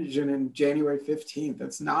WandaVision in January 15th.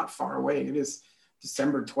 That's not far away. It is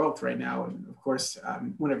December 12th right now. And of course,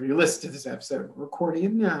 whenever you listen to this episode, we're recording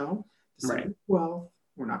it now, December 12th.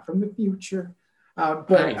 We're not from the future,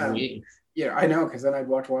 yeah, I know, because then I'd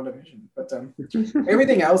watch WandaVision. But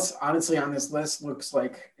everything else, honestly, on this list looks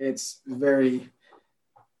like it's very.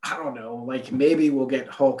 I don't know, like maybe we'll get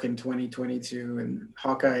Hulk in 2022 and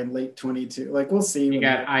Hawkeye in late 22. Like, we'll see. You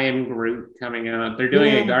got I Am Groot coming out. They're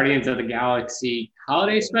doing a Guardians of the Galaxy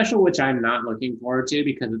holiday special, which I'm not looking forward to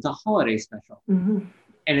because it's a holiday special. Mm-hmm.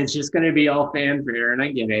 And it's just going to be all fanfare, and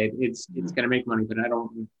I get it. It's going to make money, but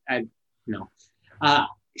I no.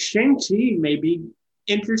 Shang-Chi may be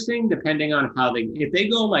interesting depending on how if they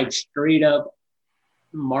go like straight up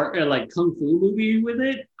like Kung Fu movie with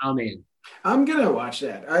it, I'm in. I'm gonna watch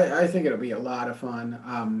that. I think it'll be a lot of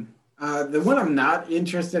fun. The one I'm not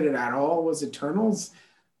interested in at all was Eternals,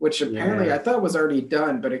 which apparently I thought was already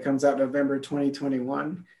done, but it comes out November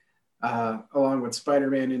 2021, along with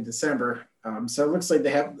Spider-Man in December. So it looks like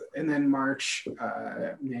they have, and then March,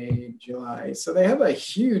 May, July. So they have a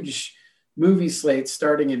huge movie slate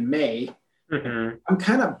starting in May. Mm-hmm. I'm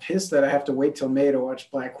kind of pissed that I have to wait till May to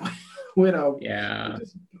watch Black Widow. Yeah.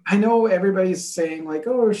 I know everybody's saying like,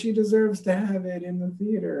 oh, she deserves to have it in the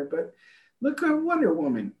theater, but look at Wonder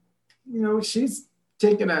Woman. You know, she's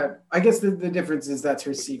taken I guess the difference is that's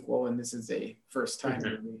her sequel and this is a first time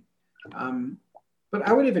movie. But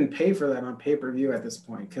I would even pay for that on pay-per-view at this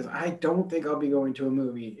point, because I don't think I'll be going to a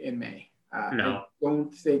movie in May. No. I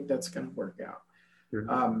don't think that's going to work out.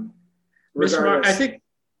 Mm-hmm.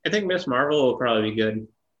 I think Miss Marvel will probably be good.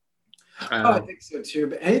 I think so too.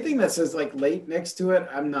 But anything that says like late next to it,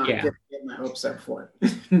 I'm not going to get my hopes up for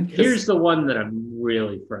it. Here's the one that I'm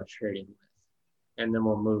really frustrated with, and then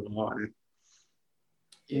we'll move on.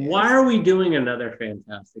 Yes. Why are we doing another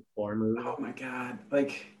Fantastic Four movie? Oh my God.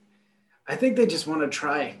 Like, I think they just want to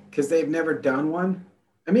try because they've never done one.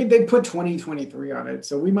 I mean, they put 2023 on it,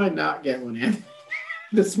 so we might not get one in.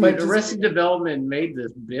 This might Dude, Arrested Development made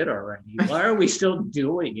this bit already. Why are we still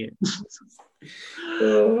doing it?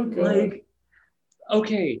 Oh, God. Like,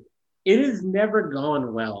 okay, it has never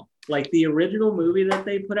gone well. Like the original movie that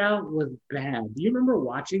they put out was bad. Do you remember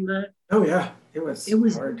watching that? Oh yeah, it was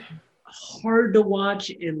hard to watch,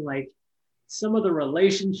 and like some of the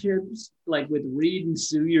relationships, like with Reed and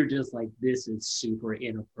Sue, you're just like, this is super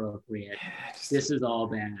inappropriate. This is all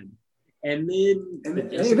bad. And then the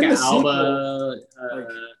Jessica Alba,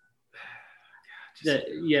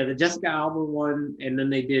 the Jessica Alba one, and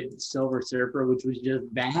then they did Silver Surfer, which was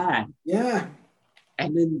just bad. Yeah.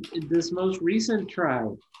 And then this most recent try,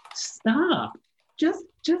 stop. Just.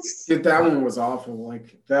 Dude, that one was awful.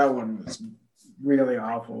 Like that one was really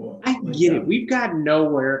awful. I get it. We've got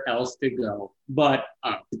nowhere else to go but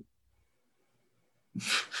up.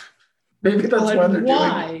 Maybe that's why they're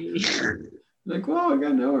doing it. Like, well, I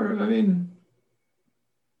got nowhere. I mean,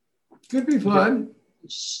 could be fun.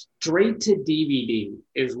 Straight to DVD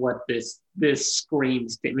is what this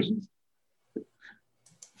screams to me.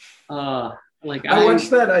 Like I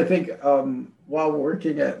watched that, I think, while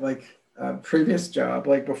working at like a previous job,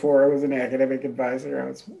 like before I was an academic advisor, I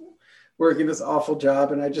was working this awful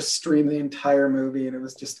job, and I just streamed the entire movie, and it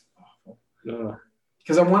was just awful.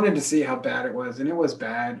 Because I wanted to see how bad it was, and it was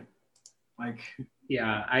bad. Like,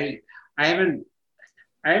 yeah, I haven't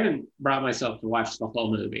brought myself to watch the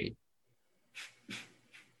whole movie.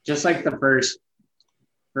 Just like the first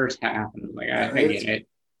half, and like I get it.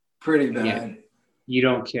 Pretty bad. You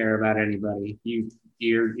don't care about anybody.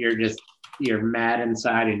 You're mad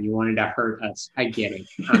inside, and you wanted to hurt us. I get it.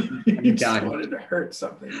 I'm you done. Just wanted to hurt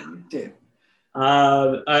something, and you did.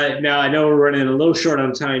 Now I know we're running a little short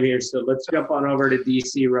on time here, so let's jump on over to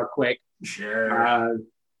DC real quick. Sure.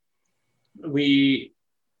 We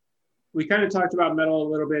kind of talked about metal a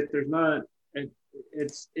little bit. There's not.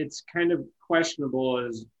 It's kind of questionable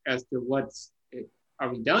as to are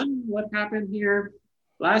we done? What happened here?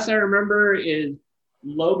 Last I remember is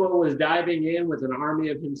Lobo was diving in with an army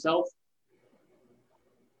of himself.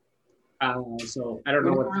 So I don't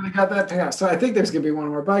know where they got that passed. So I think there's gonna be one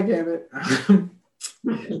more. Bye, Gambit.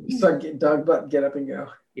 So Doug Button, get up and go.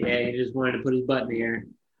 Yeah, he just wanted to put his butt in the air.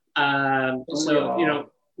 So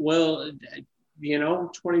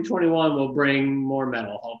 2021 will bring more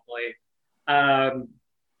metal, hopefully.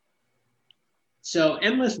 So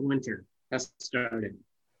Endless Winter has started,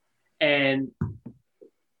 and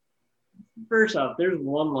first off, there's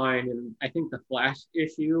one line in I think the Flash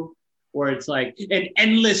issue where it's like an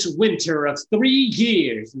endless winter of 3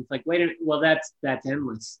 years. And it's like, wait a minute, well that's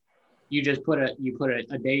endless. You just put a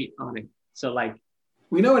date on it. So like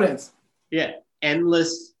we know it ends. Yeah,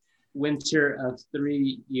 endless winter of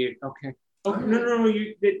 3 years. Okay. Oh no,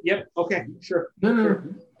 you did. Yep. Okay, sure. No.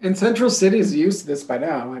 And Central City is used to this by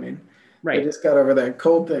now. I mean, right. They just got over that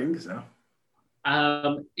cold thing. So,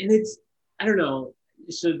 and it's I don't know.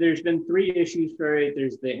 So there's been 3 issues for it.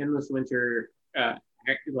 There's the endless winter,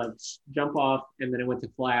 like jump off, and then it went to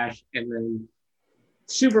Flash, and then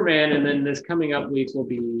Superman, and then this coming up week will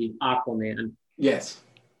be Aquaman. Yes.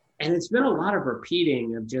 And it's been a lot of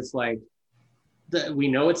repeating of just like we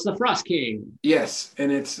know it's the Frost King. Yes,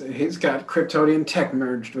 and he's got Kryptonian tech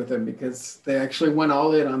merged with him because they actually went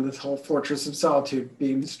all in on this whole Fortress of Solitude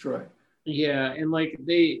being destroyed. Yeah, and like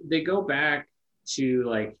they go back to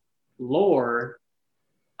like lore,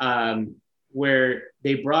 where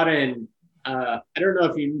they brought in I don't know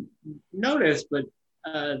if you noticed, but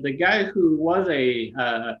the guy who was a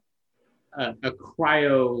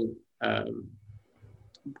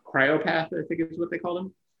cryopath, I think is what they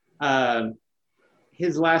called him.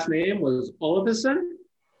 His last name was Olafsson.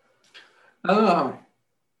 Oh.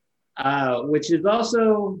 Which is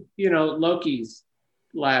also, Loki's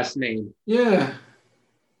last name. Yeah.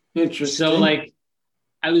 Interesting. So like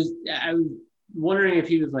I was wondering if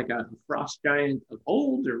he was like a frost giant of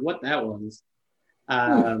old or what that was.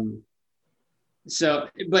 So,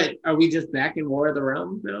 but are we just back in War of the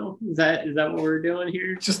Realms now? Is that what we're doing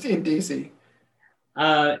here? Just in DC.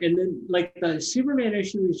 And then like the Superman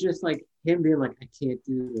issue is just like him being like, I can't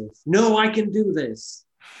do this. No, I can do this.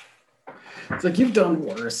 It's like, you've done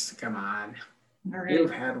worse. Come on. All right.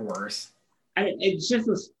 You've had worse. It's just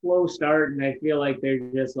a slow start, and I feel like they're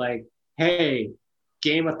just like, hey,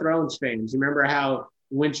 Game of Thrones fans, you remember how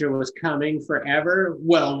winter was coming forever?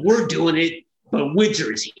 Well, we're doing it, but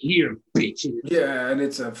winter is here, bitches. Yeah, and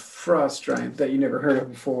it's a frost giant that you never heard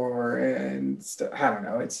of before, and I don't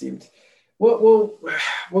know. It seemed we'll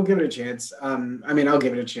give it a chance. I'll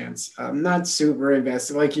give it a chance. I'm not super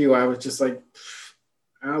invested like you. I was just like,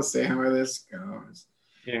 I'll see how this goes.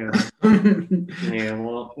 Yeah. Yeah,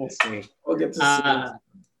 we'll see. We'll get to see.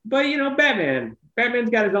 But Batman. Batman's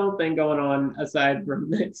got his own thing going on aside from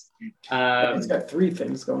this. He's got 3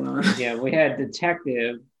 things going on. Yeah, we had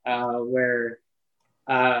Detective, where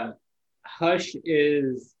Hush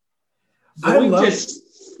is going to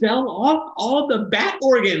sell off all the bat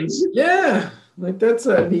organs. Yeah, like that's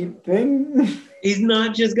a neat thing. He's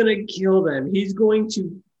not just going to kill them. He's going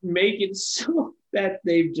to make it so that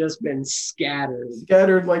they've just been scattered.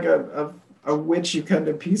 Scattered like a witch you cut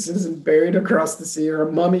to pieces and buried across the sea, or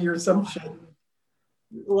a mummy or some shit.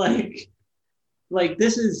 Like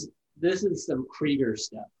this is some Krieger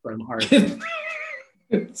stuff from Art.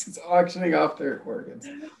 It's auctioning off their organs.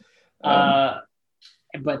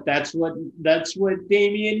 But that's what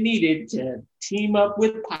Damian needed to team up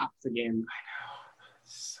with Pops again. I know.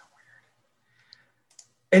 It's so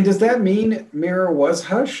weird. And does that mean Mirror was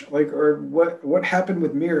Hush? Like, or what happened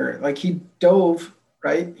with Mirror? Like he dove,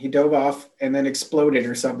 right? He dove off and then exploded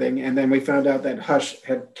or something, and then we found out that Hush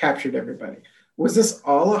had captured everybody. Was this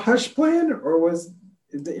all a Hush plan, or was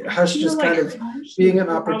Hush just kind of being an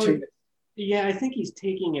opportunist? Yeah, I think he's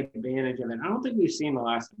taking advantage of it. I don't think we've seen the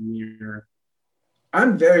last of Mirror.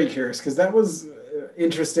 I'm very curious because that was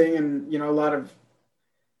interesting, and a lot of.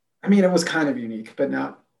 I mean, it was kind of unique, but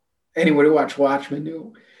not anyone who watched Watchmen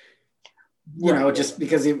knew. Just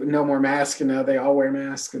because no more masks, and now they all wear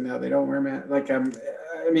masks, and now they don't wear masks. Like, I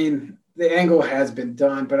mean, the angle has been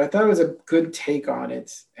done, but I thought it was a good take on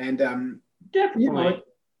it, and definitely.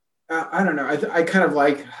 I don't know. I kind of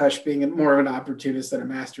like Hush being more of an opportunist than a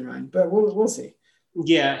mastermind, but we'll see.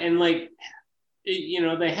 Yeah, and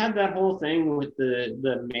they had that whole thing with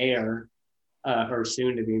the mayor, or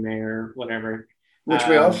soon to be mayor, whatever, which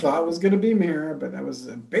we all thought was going to be Mirror, but that was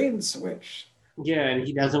a bait and switch. Yeah, and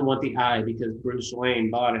he doesn't want the eye because Bruce Wayne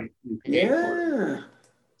bought it and paid for it.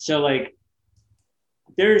 So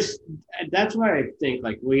that's why I think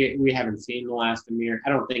we haven't seen the last of Mirror. I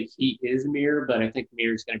don't think he is Mirror, but I think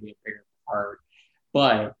Mirror is going to be a bigger part.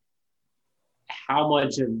 But how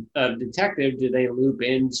much of Detective do they loop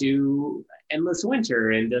into Endless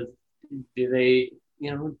Winter, and do they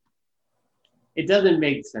it doesn't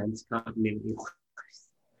make sense continuity wise.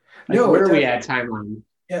 Where are we at timeline?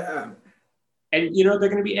 Yeah. And they're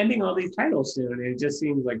going to be ending all these titles soon, and it just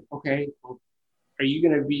seems like, okay, well, are you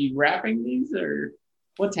going to be wrapping these, or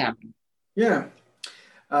what's happening? Yeah.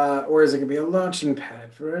 Or is it going to be a launching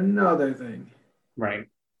pad for another thing? Right.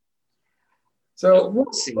 So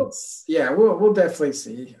we'll see. We'll definitely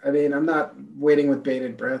see. I mean, I'm not waiting with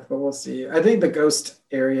bated breath, but we'll see. I think the Ghost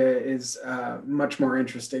area is much more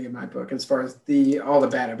interesting in my book as far as all the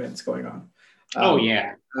bad events going on.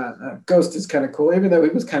 Ghost is kind of cool, even though he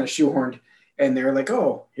was kind of shoehorned. And they're like,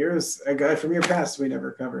 oh, here's a guy from your past we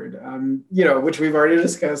never covered, which we've already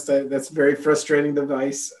discussed. That's a very frustrating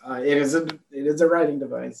device. It is a writing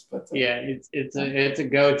device, but it's a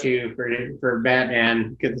go-to for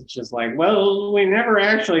Batman, because it's just like, well, we never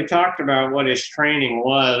actually talked about what his training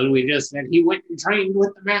was. We just said he went and trained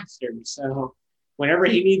with the master. So whenever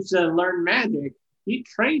he needs to learn magic, he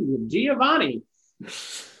trained with Giovanni.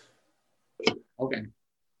 Okay.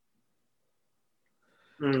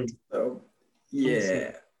 So.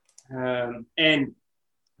 Yeah. And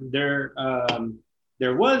there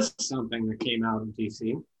was something that came out in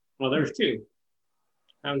DC. Well, there's 2.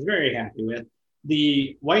 I was very happy with.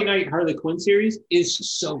 The White Knight Harley Quinn series is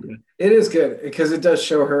so good. It is good because it does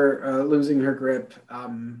show her losing her grip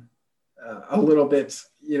a little bit.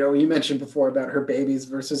 You mentioned before about her babies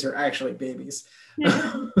versus her actually babies.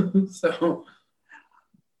 Yeah. So.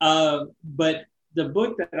 But the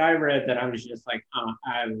book that I read that I was just like,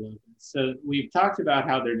 I love it. So we've talked about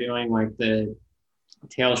how they're doing the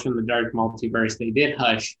Tales from the Dark Multiverse. They did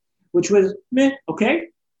Hush, which was meh, okay,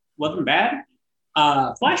 wasn't bad.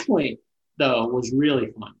 Flashpoint though was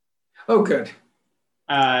really fun. Oh, good.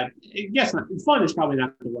 Yes, fun is probably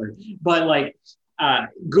not the word, but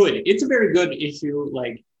good. It's a very good issue.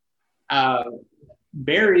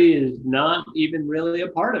 Barry is not even really a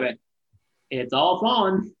part of it. It's all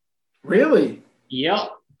Thawne. Really?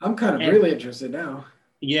 Yep. I'm kind of really interested now.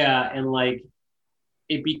 Yeah, and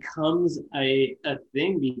it becomes a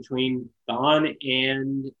thing between Thawne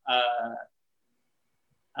and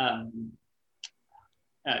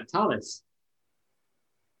Thomas.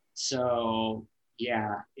 So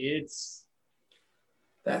yeah,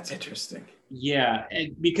 that's interesting. Yeah,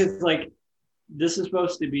 because this is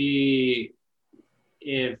supposed to be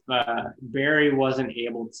if Barry wasn't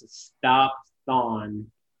able to stop Thawne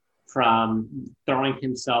from throwing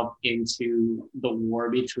himself into the war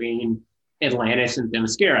between Atlantis and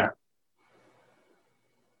Themyscira.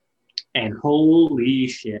 And holy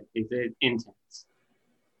shit, is it intense.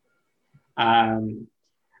 I'm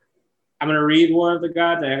going to read War of the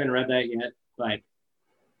Gods. I haven't read that yet, but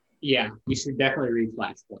yeah, you should definitely read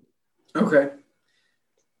Flashpoint. Okay.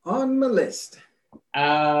 On my list.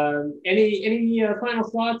 Any final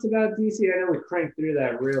thoughts about DC? I know we cranked through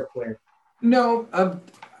that real quick. No,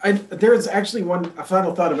 there's actually a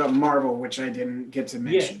final thought about Marvel, which I didn't get to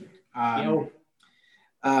mention.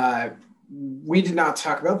 We did not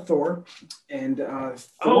talk about Thor, and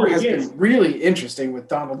Thor has been really interesting with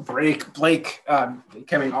Donald Blake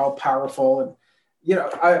becoming all powerful. And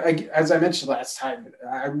I as I mentioned last time,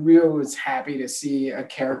 I really was happy to see a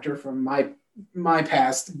character from my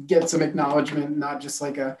past get some acknowledgement, not just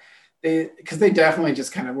like because they definitely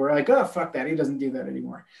just kind of were like, oh, fuck that, he doesn't do that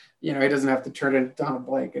anymore. He doesn't have to turn into Donald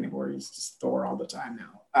Blake anymore. He's just Thor all the time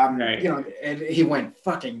now. Right. And he went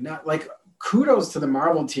fucking nuts. Like, kudos to the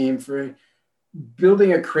Marvel team for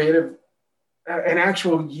building an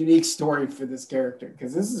actual unique story for this character,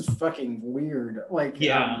 because this is fucking weird. Like,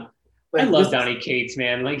 I love Donny Cates,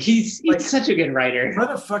 man. Like, he's such a good writer.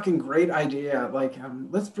 What a fucking great idea. Like,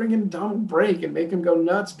 let's bring in Donald Blake and make him go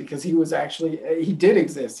nuts, because he was actually, he did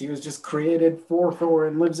exist. He was just created for Thor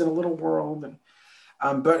and lives in a little world. And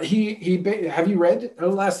but have you read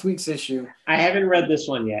last week's issue? I haven't read this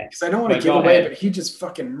one yet. Because I don't want to give away, but he just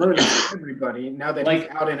fucking murders everybody now that he's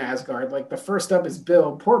out in Asgard. Like, the first up is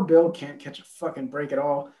Bill. Poor Bill can't catch a fucking break at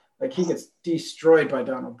all. Like, he gets destroyed by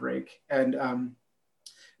Donald Blake. And,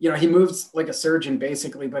 he moves like a surgeon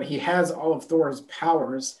basically, but he has all of Thor's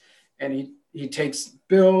powers, and he takes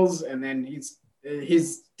Bill's, and then he's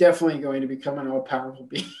definitely going to become an all-powerful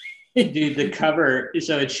being. Dude, the cover,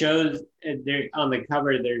 so it shows there on the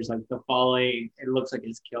cover, there's like the following, it looks like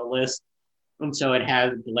his kill list. And so it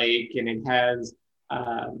has Blake, and it has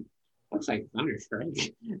looks like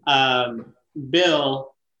Thunderstrike,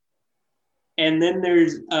 Bill, and then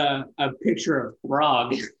there's a picture of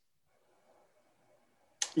Throg.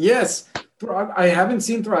 Yes, Throg. I haven't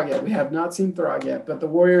seen Throg yet. We have not seen Throg yet, but the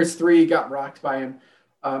Warriors 3 got rocked by him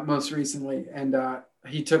most recently, and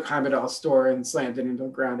he took Heimdall's store and slammed it into the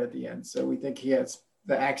ground at the end. So we think he has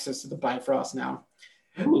the access to the Bifrost now.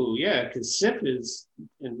 Ooh, yeah, because Sif it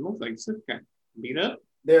looks like Sif got beat up.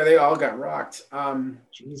 They all got rocked. And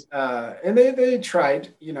they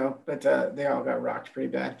tried, but they all got rocked pretty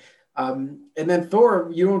bad. And then Thor,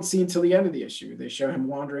 you don't see until the end of the issue. They show him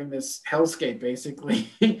wandering this hellscape, basically,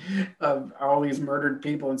 of all these murdered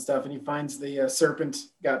people and stuff. And he finds the serpent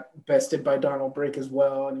got bested by Donald Blake as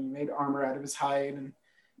well, and he made armor out of his hide.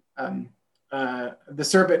 And the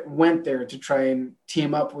serpent went there to try and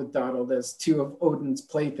team up with Donald as two of Odin's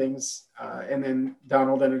playthings. And then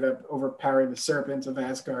Donald ended up overpowering the serpent of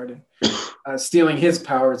Asgard and stealing his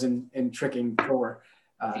powers and tricking Thor.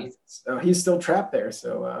 So he's still trapped there.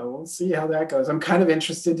 So we'll see how that goes. I'm kind of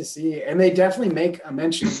interested to see. And they definitely make a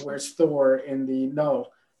mention of where's Thor in the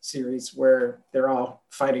Null series, where they're all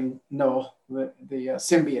fighting Null, the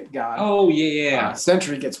symbiote god. Oh, yeah.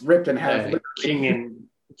 Sentry gets ripped in half.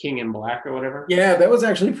 King in Black or whatever. Yeah, that was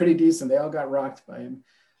actually pretty decent. They all got rocked by him.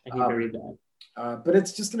 I need to read that. But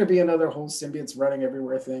it's just going to be another whole symbiotes running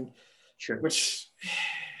everywhere thing. Sure. Which,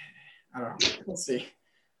 I don't know. We'll see.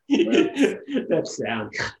 That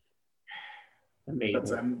sounds amazing.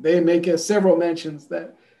 But, they make several mentions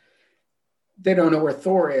that they don't know where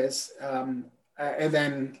Thor is, and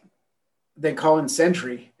then they call in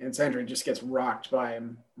Sentry, and Sentry just gets rocked by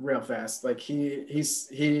him real fast. Like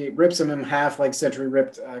he rips him in half, like Sentry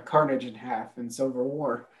ripped Carnage in half in Civil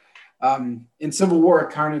War. In Civil War,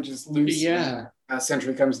 Carnage is loose. Yeah.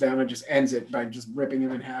 Sentry comes down and just ends it by just ripping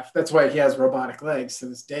him in half. That's why he has robotic legs to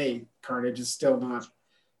this day. Carnage is still not,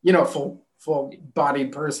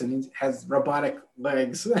 full-bodied person. He has robotic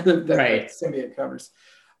legs that right. Symbiote covers.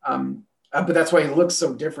 But that's why he looks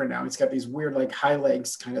so different now. He's got these weird, like, high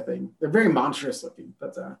legs kind of thing. They're very monstrous looking.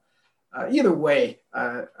 But either way,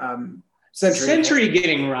 Sentry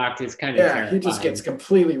getting rocked is kind of terrifying. He just gets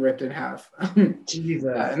completely ripped in half.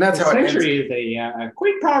 Jesus. And that's how Sentry is a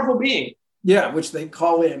quite powerful being. Yeah, which they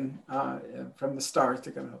call in from the stars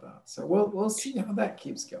to come about. So we'll see how that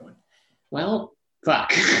keeps going. Well,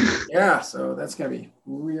 fuck. Yeah, so that's gonna be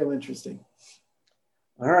real interesting.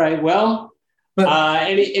 All right. Well, but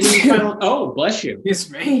any final? Oh, bless you. Yes,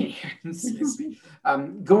 me.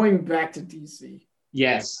 Going back to DC.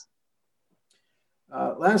 Yes.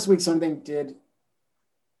 Last week something did.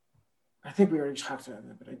 I think we already talked about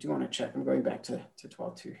it, but I do want to check. I'm going back to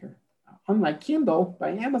 12.2 here. On my Kindle by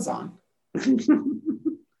Amazon.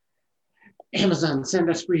 Amazon, send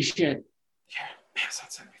us free shit. Yeah, Amazon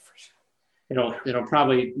send me free shit. It'll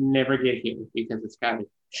probably never get here because it's got to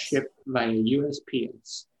ship via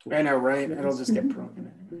USPS. I know, right? It'll just get broken.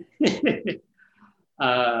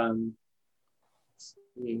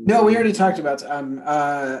 No, we already talked about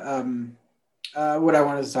what I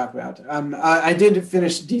wanted to talk about. I did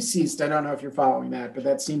finish Deceased. I don't know if you're following that, but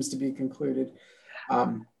that seems to be concluded.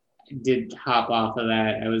 Did hop off of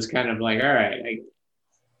that. I was kind of like, all right.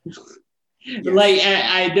 Yes.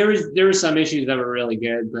 Like there were some issues that were really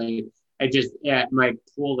good, but my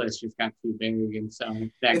pool list just got too big, and so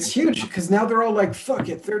it's huge because now they're all like, fuck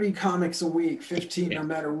it, 30 comics a week, 15 no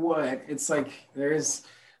matter what. It's like there's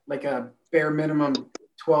like a bare minimum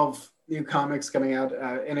 12 new comics coming out,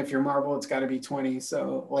 and if you're Marvel, it's got to be 20.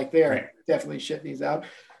 So like they're definitely shitting these out.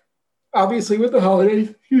 Obviously, with the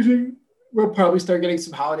holidays, we'll probably start getting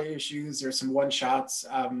some holiday issues or some one shots.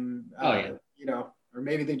 Or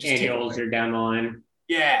maybe they just annuals are down the line.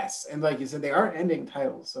 Yes, and like you said, they are ending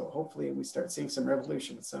titles, so hopefully we start seeing some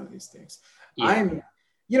revolution with some of these things. Yeah.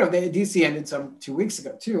 The DC ended some 2 weeks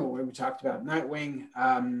ago too, where we talked about Nightwing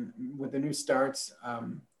with the new starts,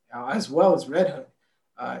 as well as Red Hood.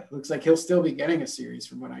 It looks like he'll still be getting a series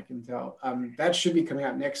from what I can tell. That should be coming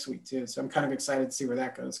out next week too, so I'm kind of excited to see where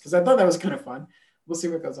that goes because I thought that was kind of fun. We'll see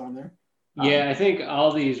what goes on there. Yeah, I think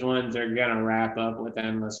all these ones are gonna wrap up with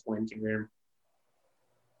Endless Winter.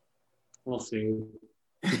 We'll see.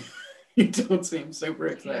 You don't seem super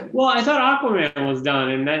excited. Well, I thought Aquaman was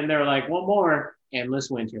done, and then they were like, one more,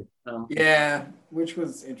 Endless Winter. Oh. Yeah, which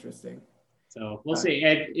was interesting. So we'll see.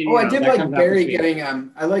 I did like Barry getting.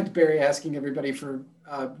 I liked Barry asking everybody for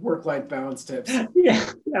work-life balance tips.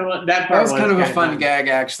 that was kind of a fun gag.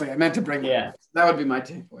 Actually, I meant to bring that. That would be my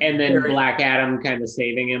takeaway. And then Barry. Black Adam kind of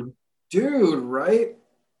saving him. Dude, right?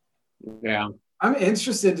 Yeah. I'm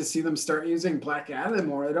interested to see them start using Black Adam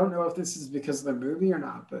more. I don't know if this is because of the movie or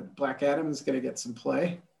not, but Black Adam is going to get some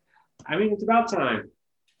play. I mean, it's about time.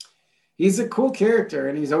 He's a cool character,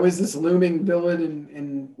 and he's always this looming villain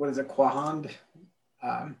in what is it, Quahanda?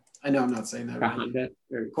 I know I'm not saying that right.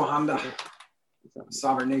 Quahanda.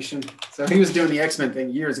 Sovereign Nation. So he was doing the X-Men thing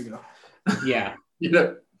years ago. Yeah.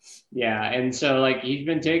 Yeah, and so like he's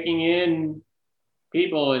been taking in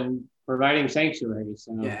people and providing sanctuary,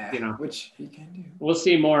 so which he can do. We'll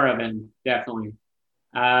see more of him, definitely.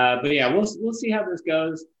 But yeah, we'll see how this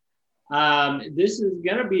goes. This is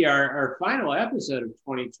gonna be our final episode of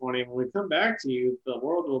 2020. When we come back to you, the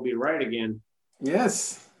world will be right again.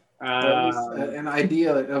 Yes, an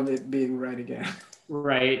idea of it being right again.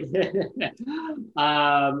 Right.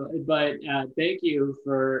 But thank you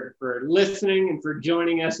for listening and for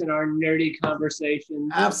joining us in our nerdy conversation.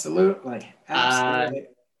 Absolutely.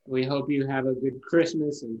 We hope you have a good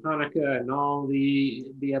Christmas and Hanukkah and all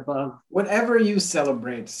the above. Whatever you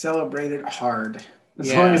celebrate it hard.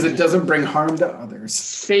 As long as it doesn't bring harm to others.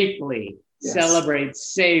 Safely. Yes. Celebrate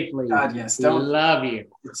safely. God, yes. Love you.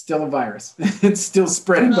 It's still a virus. It's still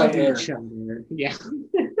spreading by air. Yeah.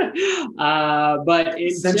 But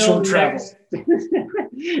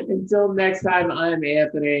until next time, I'm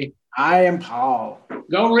Anthony. I am Paul.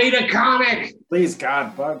 Go read a comic. Please,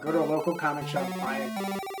 God, go to a local comic shop and buy it.